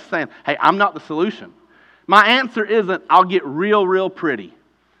she's basically saying, hey, I'm not the solution. My answer isn't, I'll get real pretty.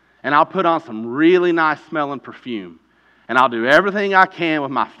 And I'll put on some really nice smelling perfume. And I'll do everything I can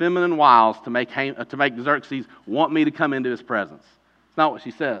with my feminine wiles to make Xerxes want me to come into his presence. It's not what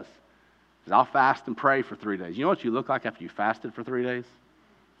she says. She says, I'll fast and pray for 3 days. You know what you look like after you fasted for 3 days?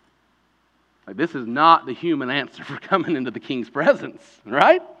 Like, this is not the human answer for coming into the king's presence,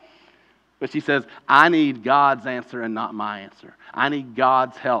 right? But she says, I need God's answer and not my answer. I need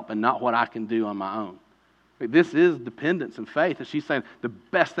God's help and not what I can do on my own. This is dependence and faith. And she's saying the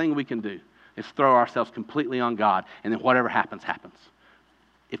best thing we can do is throw ourselves completely on God, and then whatever happens, happens.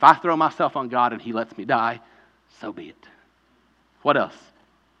 If I throw myself on God and he lets me die, so be it. What else?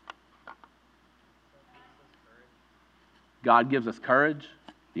 God gives us courage.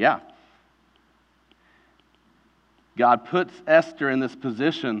 Yeah. God puts Esther in this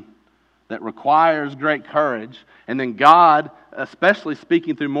position that requires great courage. And then God, especially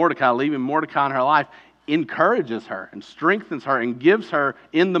speaking through Mordecai, leaving Mordecai in her life, encourages her and strengthens her and gives her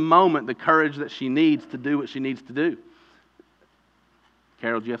in the moment the courage that she needs to do what she needs to do.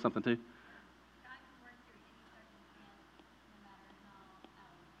 Carol, do you have something too?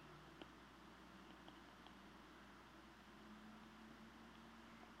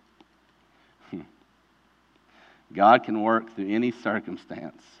 God can work through any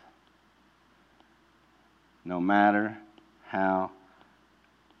circumstance, no matter how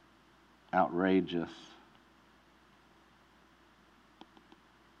outrageous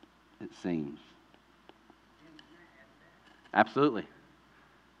it seems. Absolutely.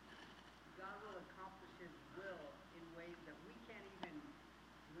 God will accomplish his will in ways that we can't even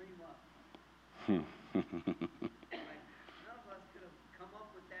dream up. Like, none of us could have come up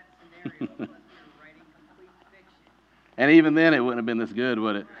with that scenario unless we were writing complete fiction. And even then, it wouldn't have been this good,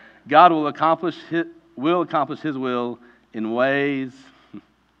 would it? God will accomplish his will in ways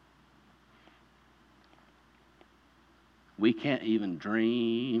we can't even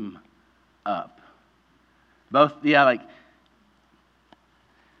dream up. Like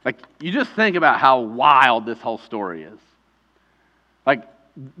you just think about how wild this whole story is. Like,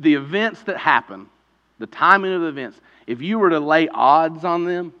 the events that happen, the timing of the events, if you were to lay odds on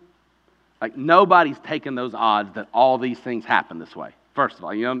them, like, nobody's taken those odds that all these things happen this way. First of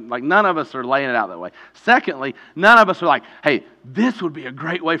all, like, none of us are laying it out that way. Secondly, none of us are like, hey, this would be a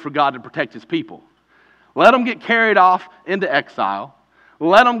great way for God to protect his people. Let them get carried off into exile.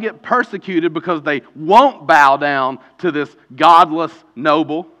 Let them get persecuted because they won't bow down to this godless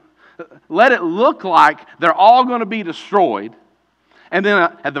noble. Let it look like they're all going to be destroyed. And then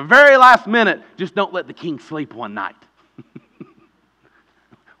at the very last minute, just don't let the king sleep one night.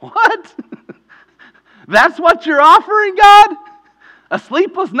 What? That's what you're offering, God? A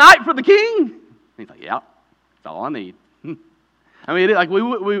sleepless night for the king? He's like, yeah, that's all I need. I mean, like,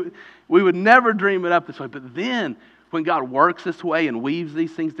 we would never dream it up this way. But then, when God works this way and weaves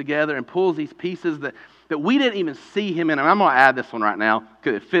these things together and pulls these pieces that we didn't even see him in. And I'm going to add this one right now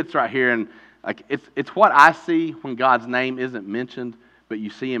because it fits right here. And like, it's what I see when God's name isn't mentioned, but you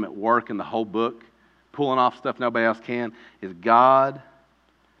see him at work in the whole book, pulling off stuff nobody else can, is God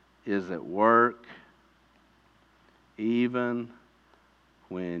is at work even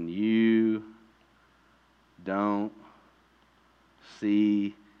when you don't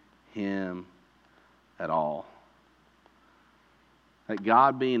see him at all. That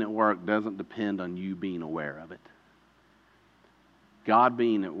God being at work doesn't depend on you being aware of it. God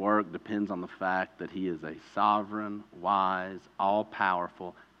being at work depends on the fact that he is a sovereign, wise,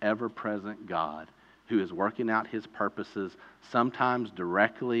 all-powerful, ever-present God who is working out his purposes, sometimes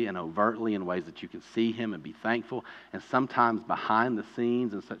directly and overtly in ways that you can see him and be thankful, and sometimes behind the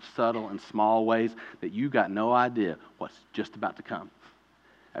scenes in such subtle and small ways that you got no idea what's just about to come,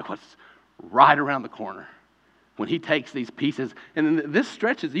 and what's right around the corner. When he takes these pieces, and this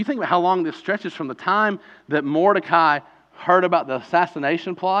stretches, you think about how long this stretches from the time that Mordecai heard about the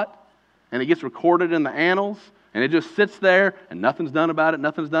assassination plot, and it gets recorded in the annals, and it just sits there, and nothing's done about it,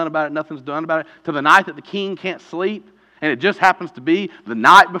 nothing's done about it, nothing's done about it, to the night that the king can't sleep, and it just happens to be the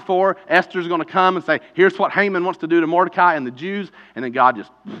night before Esther's going to come and say, here's what Haman wants to do to Mordecai and the Jews, and then God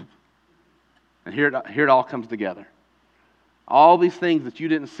just, and here it all comes together. All these things that you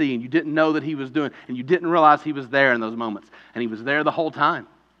didn't see, and you didn't know that he was doing, and you didn't realize he was there in those moments, and he was there the whole time,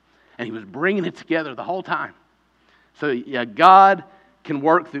 and he was bringing it together the whole time. So yeah, God can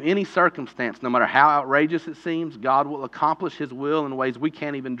work through any circumstance, no matter how outrageous it seems. God will accomplish his will in ways we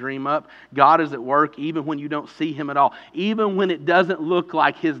can't even dream up. God is at work even when you don't see him at all. Even when it doesn't look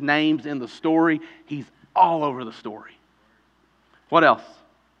like his name's in the story, he's all over the story. What else?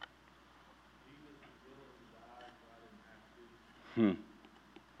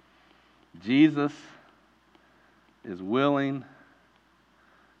 Jesus is willing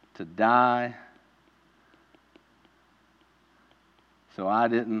to die so I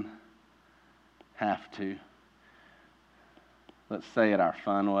didn't have to. Let's say it our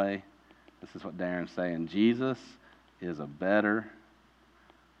fun way. This is what Darren's saying. Jesus is a better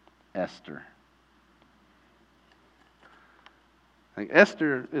Esther. Like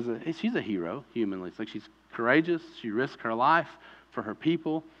Esther she's a hero, humanly. It's like she's courageous. She risked her life for her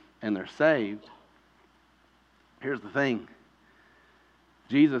people, and they're saved. Here's the thing.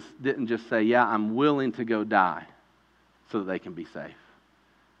 Jesus didn't just say, yeah, I'm willing to go die so that they can be safe.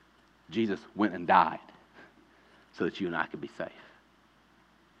 Jesus went and died so that you and I could be safe.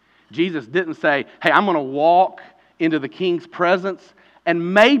 Jesus didn't say, hey, I'm going to walk into the king's presence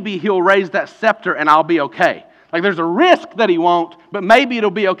and maybe he'll raise that scepter and I'll be okay. Like there's a risk that he won't, but maybe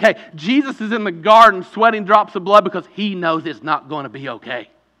it'll be okay. Jesus is in the garden sweating drops of blood because he knows it's not going to be okay.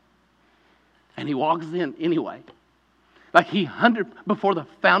 And he walks in anyway. Like before the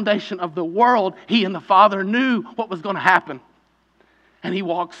foundation of the world, he and the Father knew what was going to happen. And he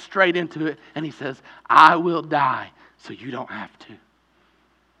walks straight into it and he says, I will die so you don't have to.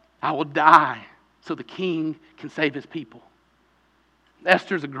 I will die so the king can save his people.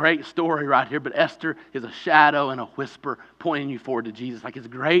 Esther's a great story right here, but Esther is a shadow and a whisper pointing you forward to Jesus. Like as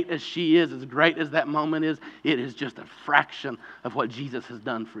great as she is, as great as that moment is, it is just a fraction of what Jesus has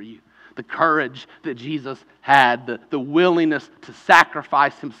done for you. The courage that Jesus had, the willingness to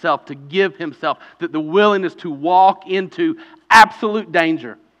sacrifice himself, to give himself, the willingness to walk into absolute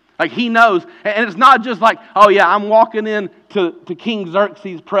danger. Like he knows, and it's not just like, oh yeah, I'm walking in to King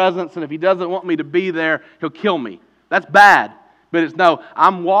Xerxes' presence, and if he doesn't want me to be there, he'll kill me. That's bad. But it's no,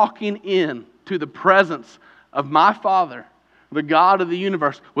 I'm walking in to the presence of my Father, the God of the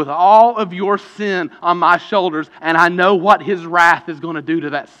universe, with all of your sin on my shoulders, and I know what his wrath is going to do to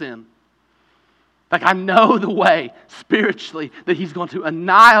that sin. Like I know the way spiritually that he's going to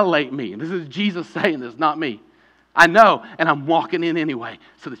annihilate me. And this is Jesus saying this, not me. I know, and I'm walking in anyway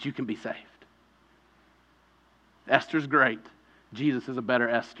so that you can be saved. Esther's great. Jesus is a better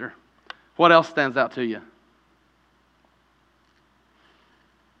Esther. What else stands out to you?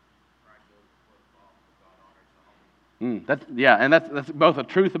 That's both a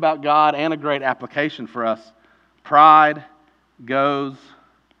truth about God and a great application for us. Pride goes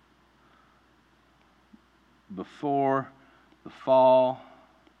before the fall,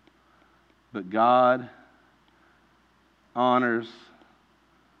 but God honors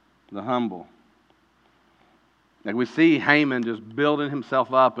the humble. Like we see Haman just building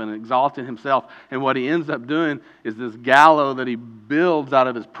himself up and exalting himself, and what he ends up doing is this gallows that he builds out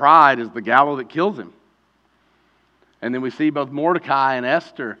of his pride is the gallows that kills him. And then we see both Mordecai and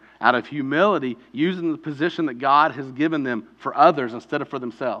Esther, out of humility, using the position that God has given them for others instead of for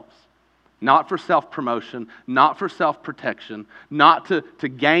themselves. Not for self-promotion, not for self-protection, not to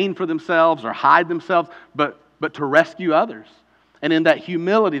gain for themselves or hide themselves, but to rescue others. And in that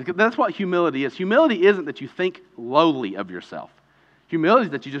humility, that's what humility is. Humility isn't that you think lowly of yourself. Humility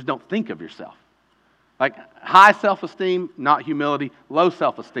is that you just don't think of yourself. Like high self-esteem, not humility. Low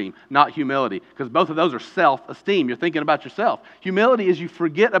self-esteem, not humility. Because both of those are self-esteem. You're thinking about yourself. Humility is you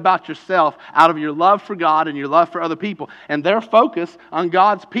forget about yourself out of your love for God and your love for other people. And their focus on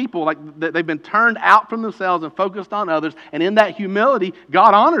God's people, like they've been turned out from themselves and focused on others. And in that humility,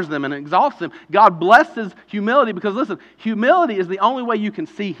 God honors them and exalts them. God blesses humility because, listen, humility is the only way you can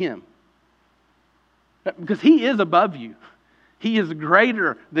see Him. Because He is above you. He is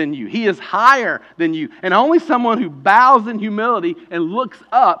greater than you. He is higher than you. And only someone who bows in humility and looks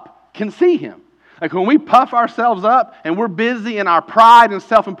up can see Him. Like when we puff ourselves up and we're busy in our pride and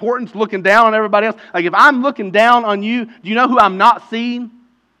self-importance looking down on everybody else. Like if I'm looking down on you, do you know who I'm not seeing?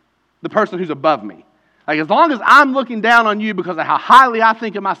 The person who's above me. Like as long as I'm looking down on you because of how highly I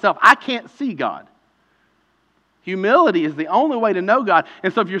think of myself, I can't see God. Humility is the only way to know God.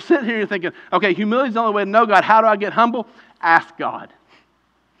 And so if you're sitting here and you're thinking, okay, humility is the only way to know God, how do I get humble? Ask God.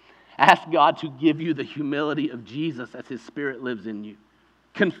 Ask God to give you the humility of Jesus as His Spirit lives in you.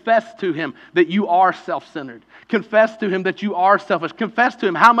 Confess to Him that you are self-centered. Confess to Him that you are selfish. Confess to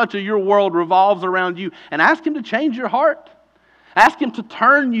Him how much of your world revolves around you. And ask Him to change your heart. Ask Him to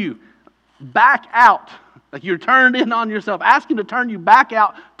turn you back out. Like you're turned in on yourself. Ask Him to turn you back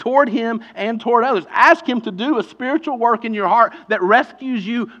out toward Him and toward others. Ask Him to do a spiritual work in your heart that rescues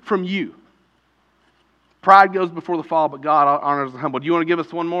you from you. Pride goes before the fall, but God honors the humble. Do you want to give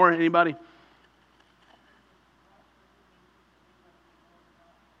us one more? Anybody?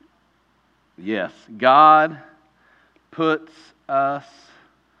 Yes. God puts us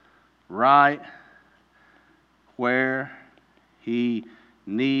right where He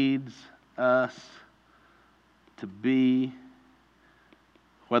needs us to be,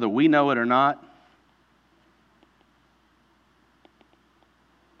 whether we know it or not.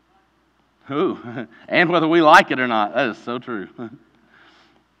 Who? And whether we like it or not. That is so true.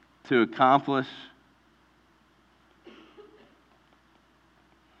 To accomplish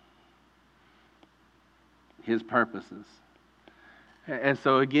His purposes. And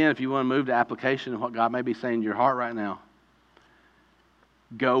so again, if you want to move to application of what God may be saying to your heart right now,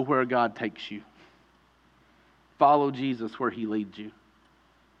 go where God takes you. Follow Jesus where He leads you.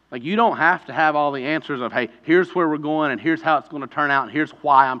 Like you don't have to have all the answers of, hey, here's where we're going and here's how it's going to turn out and here's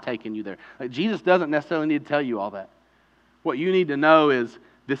why I'm taking you there. Like Jesus doesn't necessarily need to tell you all that. What you need to know is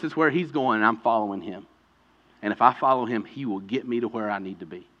this is where He's going and I'm following Him. And if I follow Him, He will get me to where I need to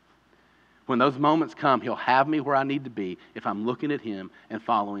be. When those moments come, He'll have me where I need to be if I'm looking at Him and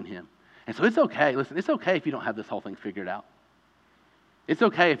following Him. And so it's okay. Listen, it's okay if you don't have this whole thing figured out. It's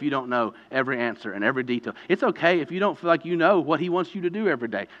okay if you don't know every answer and every detail. It's okay if you don't feel like you know what He wants you to do every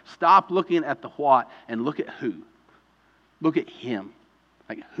day. Stop looking at the what and look at who. Look at Him.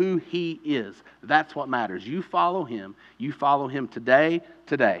 Like who He is. That's what matters. You follow Him. You follow Him today.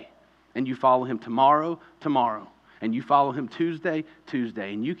 And you follow Him tomorrow. And you follow Him Tuesday.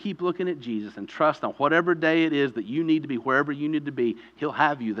 And you keep looking at Jesus and trust on whatever day it is that you need to be, wherever you need to be, He'll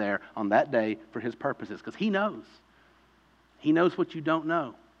have you there on that day for His purposes. Because He knows. He knows what you don't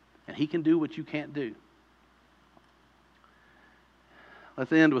know. And He can do what you can't do.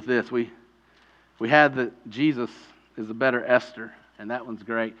 Let's end with this. We had that Jesus is a better Esther. And that one's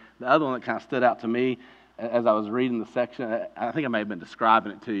great. The other one that kind of stood out to me as I was reading the section, I think I may have been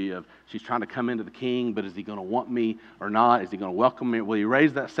describing it to you, of she's trying to come into the king, but is he going to want me or not? Is he going to welcome me? Will he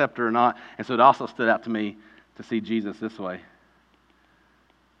raise that scepter or not? And so it also stood out to me to see Jesus this way.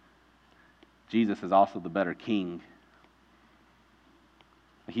 Jesus is also the better king.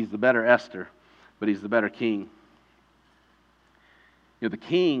 He's the better Esther, but He's the better king. You know, the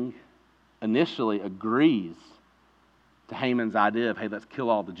king initially agrees to Haman's idea of, hey, let's kill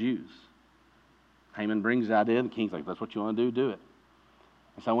all the Jews. Haman brings the idea, and the king's like, that's what you want to do it.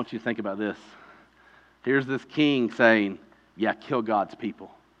 And so I want you to think about this. Here's this king saying, yeah, kill God's people.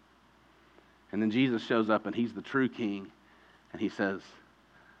 And then Jesus shows up, and He's the true king, and He says,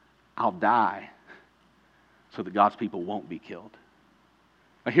 I'll die so that God's people won't be killed.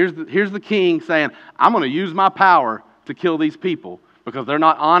 Here's the king saying, I'm going to use my power to kill these people because they're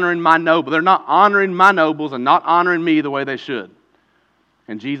not honoring my noble. They're not honoring my nobles and not honoring me the way they should.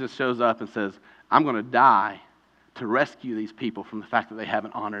 And Jesus shows up and says, I'm going to die to rescue these people from the fact that they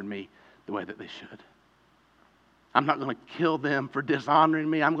haven't honored me the way that they should. I'm not going to kill them for dishonoring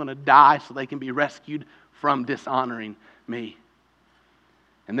me. I'm going to die so they can be rescued from dishonoring me.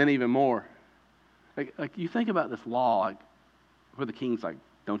 And then even more, like you think about this law, where the king's like,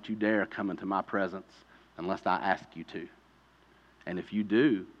 don't you dare come into my presence unless I ask you to. And if you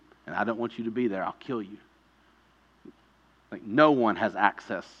do, and I don't want you to be there, I'll kill you. Like no one has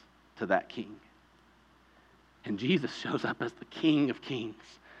access to that king. And Jesus shows up as the King of Kings.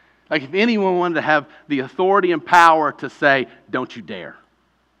 Like if anyone wanted to have the authority and power to say, don't you dare.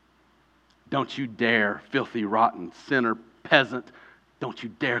 Don't you dare, filthy, rotten, sinner, peasant. Don't you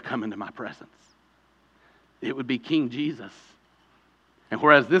dare come into my presence. It would be King Jesus. And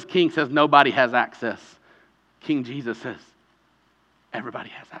whereas this king says nobody has access, King Jesus says everybody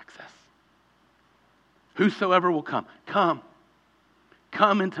has access. Whosoever will come, come.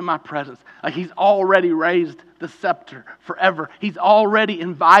 Come into my presence. Like he's already raised the scepter forever. He's already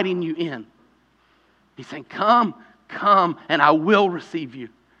inviting you in. He's saying, come, come, and I will receive you.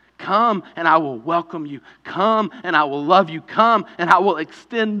 Come, and I will welcome you. Come, and I will love you. Come, and I will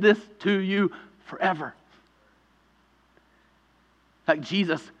extend this to you forever. Like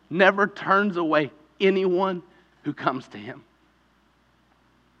Jesus never turns away anyone who comes to him.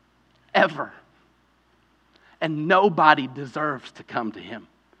 Ever. And nobody deserves to come to him.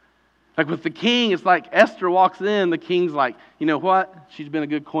 Like with the king, it's like Esther walks in, the king's like, you know what? She's been a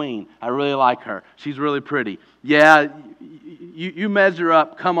good queen. I really like her. She's really pretty. Yeah, you measure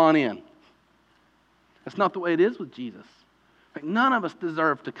up, come on in. That's not the way it is with Jesus. Like none of us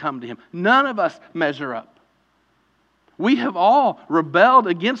deserve to come to him. None of us measure up. We have all rebelled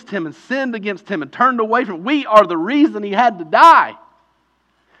against him and sinned against him and turned away from him. We are the reason he had to die.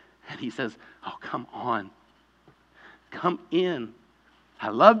 And he says, oh, come on. Come in. I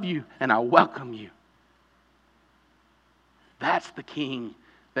love you and I welcome you. That's the king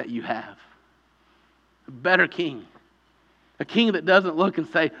that you have. A better king. A king that doesn't look and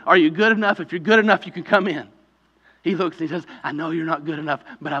say, are you good enough? If you're good enough, you can come in. He looks and he says, I know you're not good enough,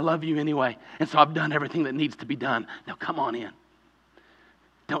 but I love you anyway. And so I've done everything that needs to be done. Now come on in.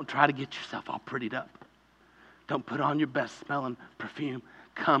 Don't try to get yourself all prettied up. Don't put on your best smelling perfume.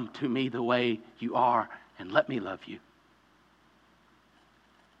 Come to me the way you are and let me love you.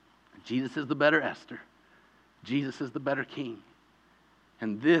 Jesus is the better Esther. Jesus is the better king.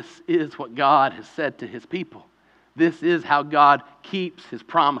 And this is what God has said to his people. This is how God keeps his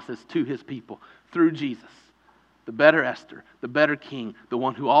promises to his people through Jesus. The better Esther, the better king, the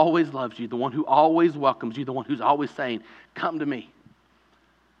one who always loves you, the one who always welcomes you, the one who's always saying, come to me.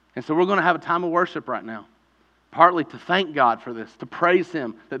 And so we're going to have a time of worship right now. Partly to thank God for this, to praise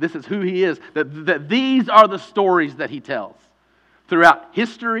him, that this is who he is, that these are the stories that he tells throughout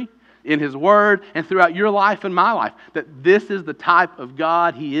history, in his word, and throughout your life and my life. That this is the type of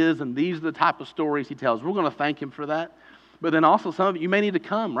God he is, and these are the type of stories he tells. We're going to thank him for that. But then also some of you may need to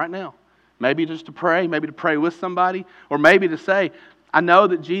come right now. Maybe just to pray, maybe to pray with somebody, or maybe to say, I know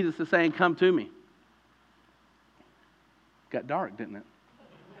that Jesus is saying, come to me. Got dark, didn't it?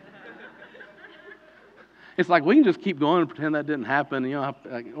 It's like we can just keep going and pretend that didn't happen,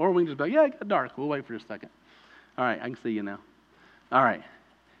 or we can just be like, yeah, it got dark. We'll wait for a second. All right, I can see you now. All right.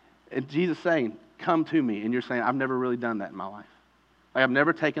 And Jesus saying, come to me. And you're saying, I've never really done that in my life. Like I've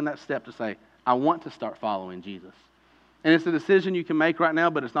never taken that step to say, I want to start following Jesus. And it's a decision you can make right now,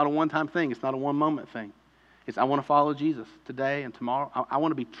 but it's not a one-time thing. It's not a one-moment thing. It's I want to follow Jesus today and tomorrow. I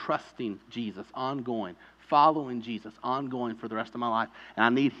want to be trusting Jesus, ongoing, following Jesus, ongoing for the rest of my life. And I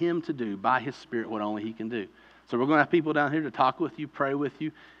need him to do, by his Spirit, what only he can do. So we're going to have people down here to talk with you, pray with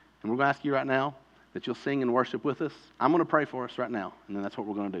you. And we're going to ask you right now that you'll sing and worship with us. I'm going to pray for us right now, and then that's what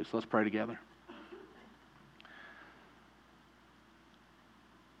we're going to do. So let's pray together.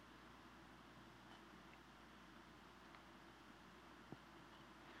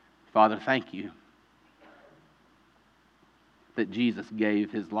 Father, thank you that Jesus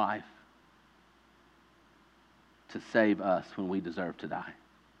gave his life to save us when we deserve to die.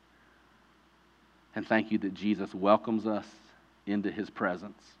 And thank you that Jesus welcomes us into his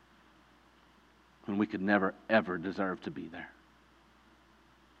presence when we could never, ever deserve to be there.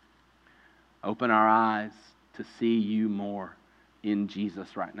 Open our eyes to see you more in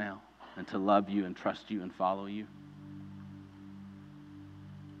Jesus right now and to love you and trust you and follow you.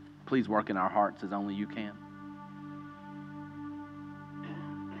 Please work in our hearts as only you can.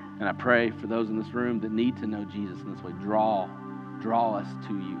 And I pray for those in this room that need to know Jesus in this way. Draw us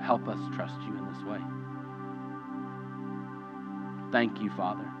to you. Help us trust you in this way. Thank you,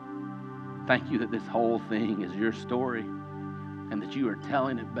 Father. Thank you that this whole thing is your story and that you are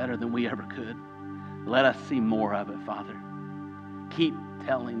telling it better than we ever could. Let us see more of it, Father. Keep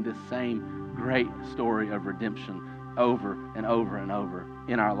telling this same great story of redemption over and over and over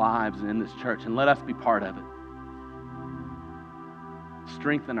in our lives and in this church, and let us be part of it.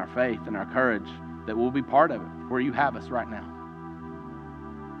 Strengthen our faith and our courage that we'll be part of it where you have us right now.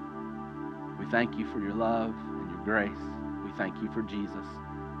 We thank you for your love and your grace. We thank you for Jesus.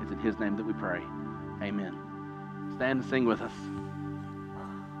 It's in his name that we pray. Amen. Stand and sing with us.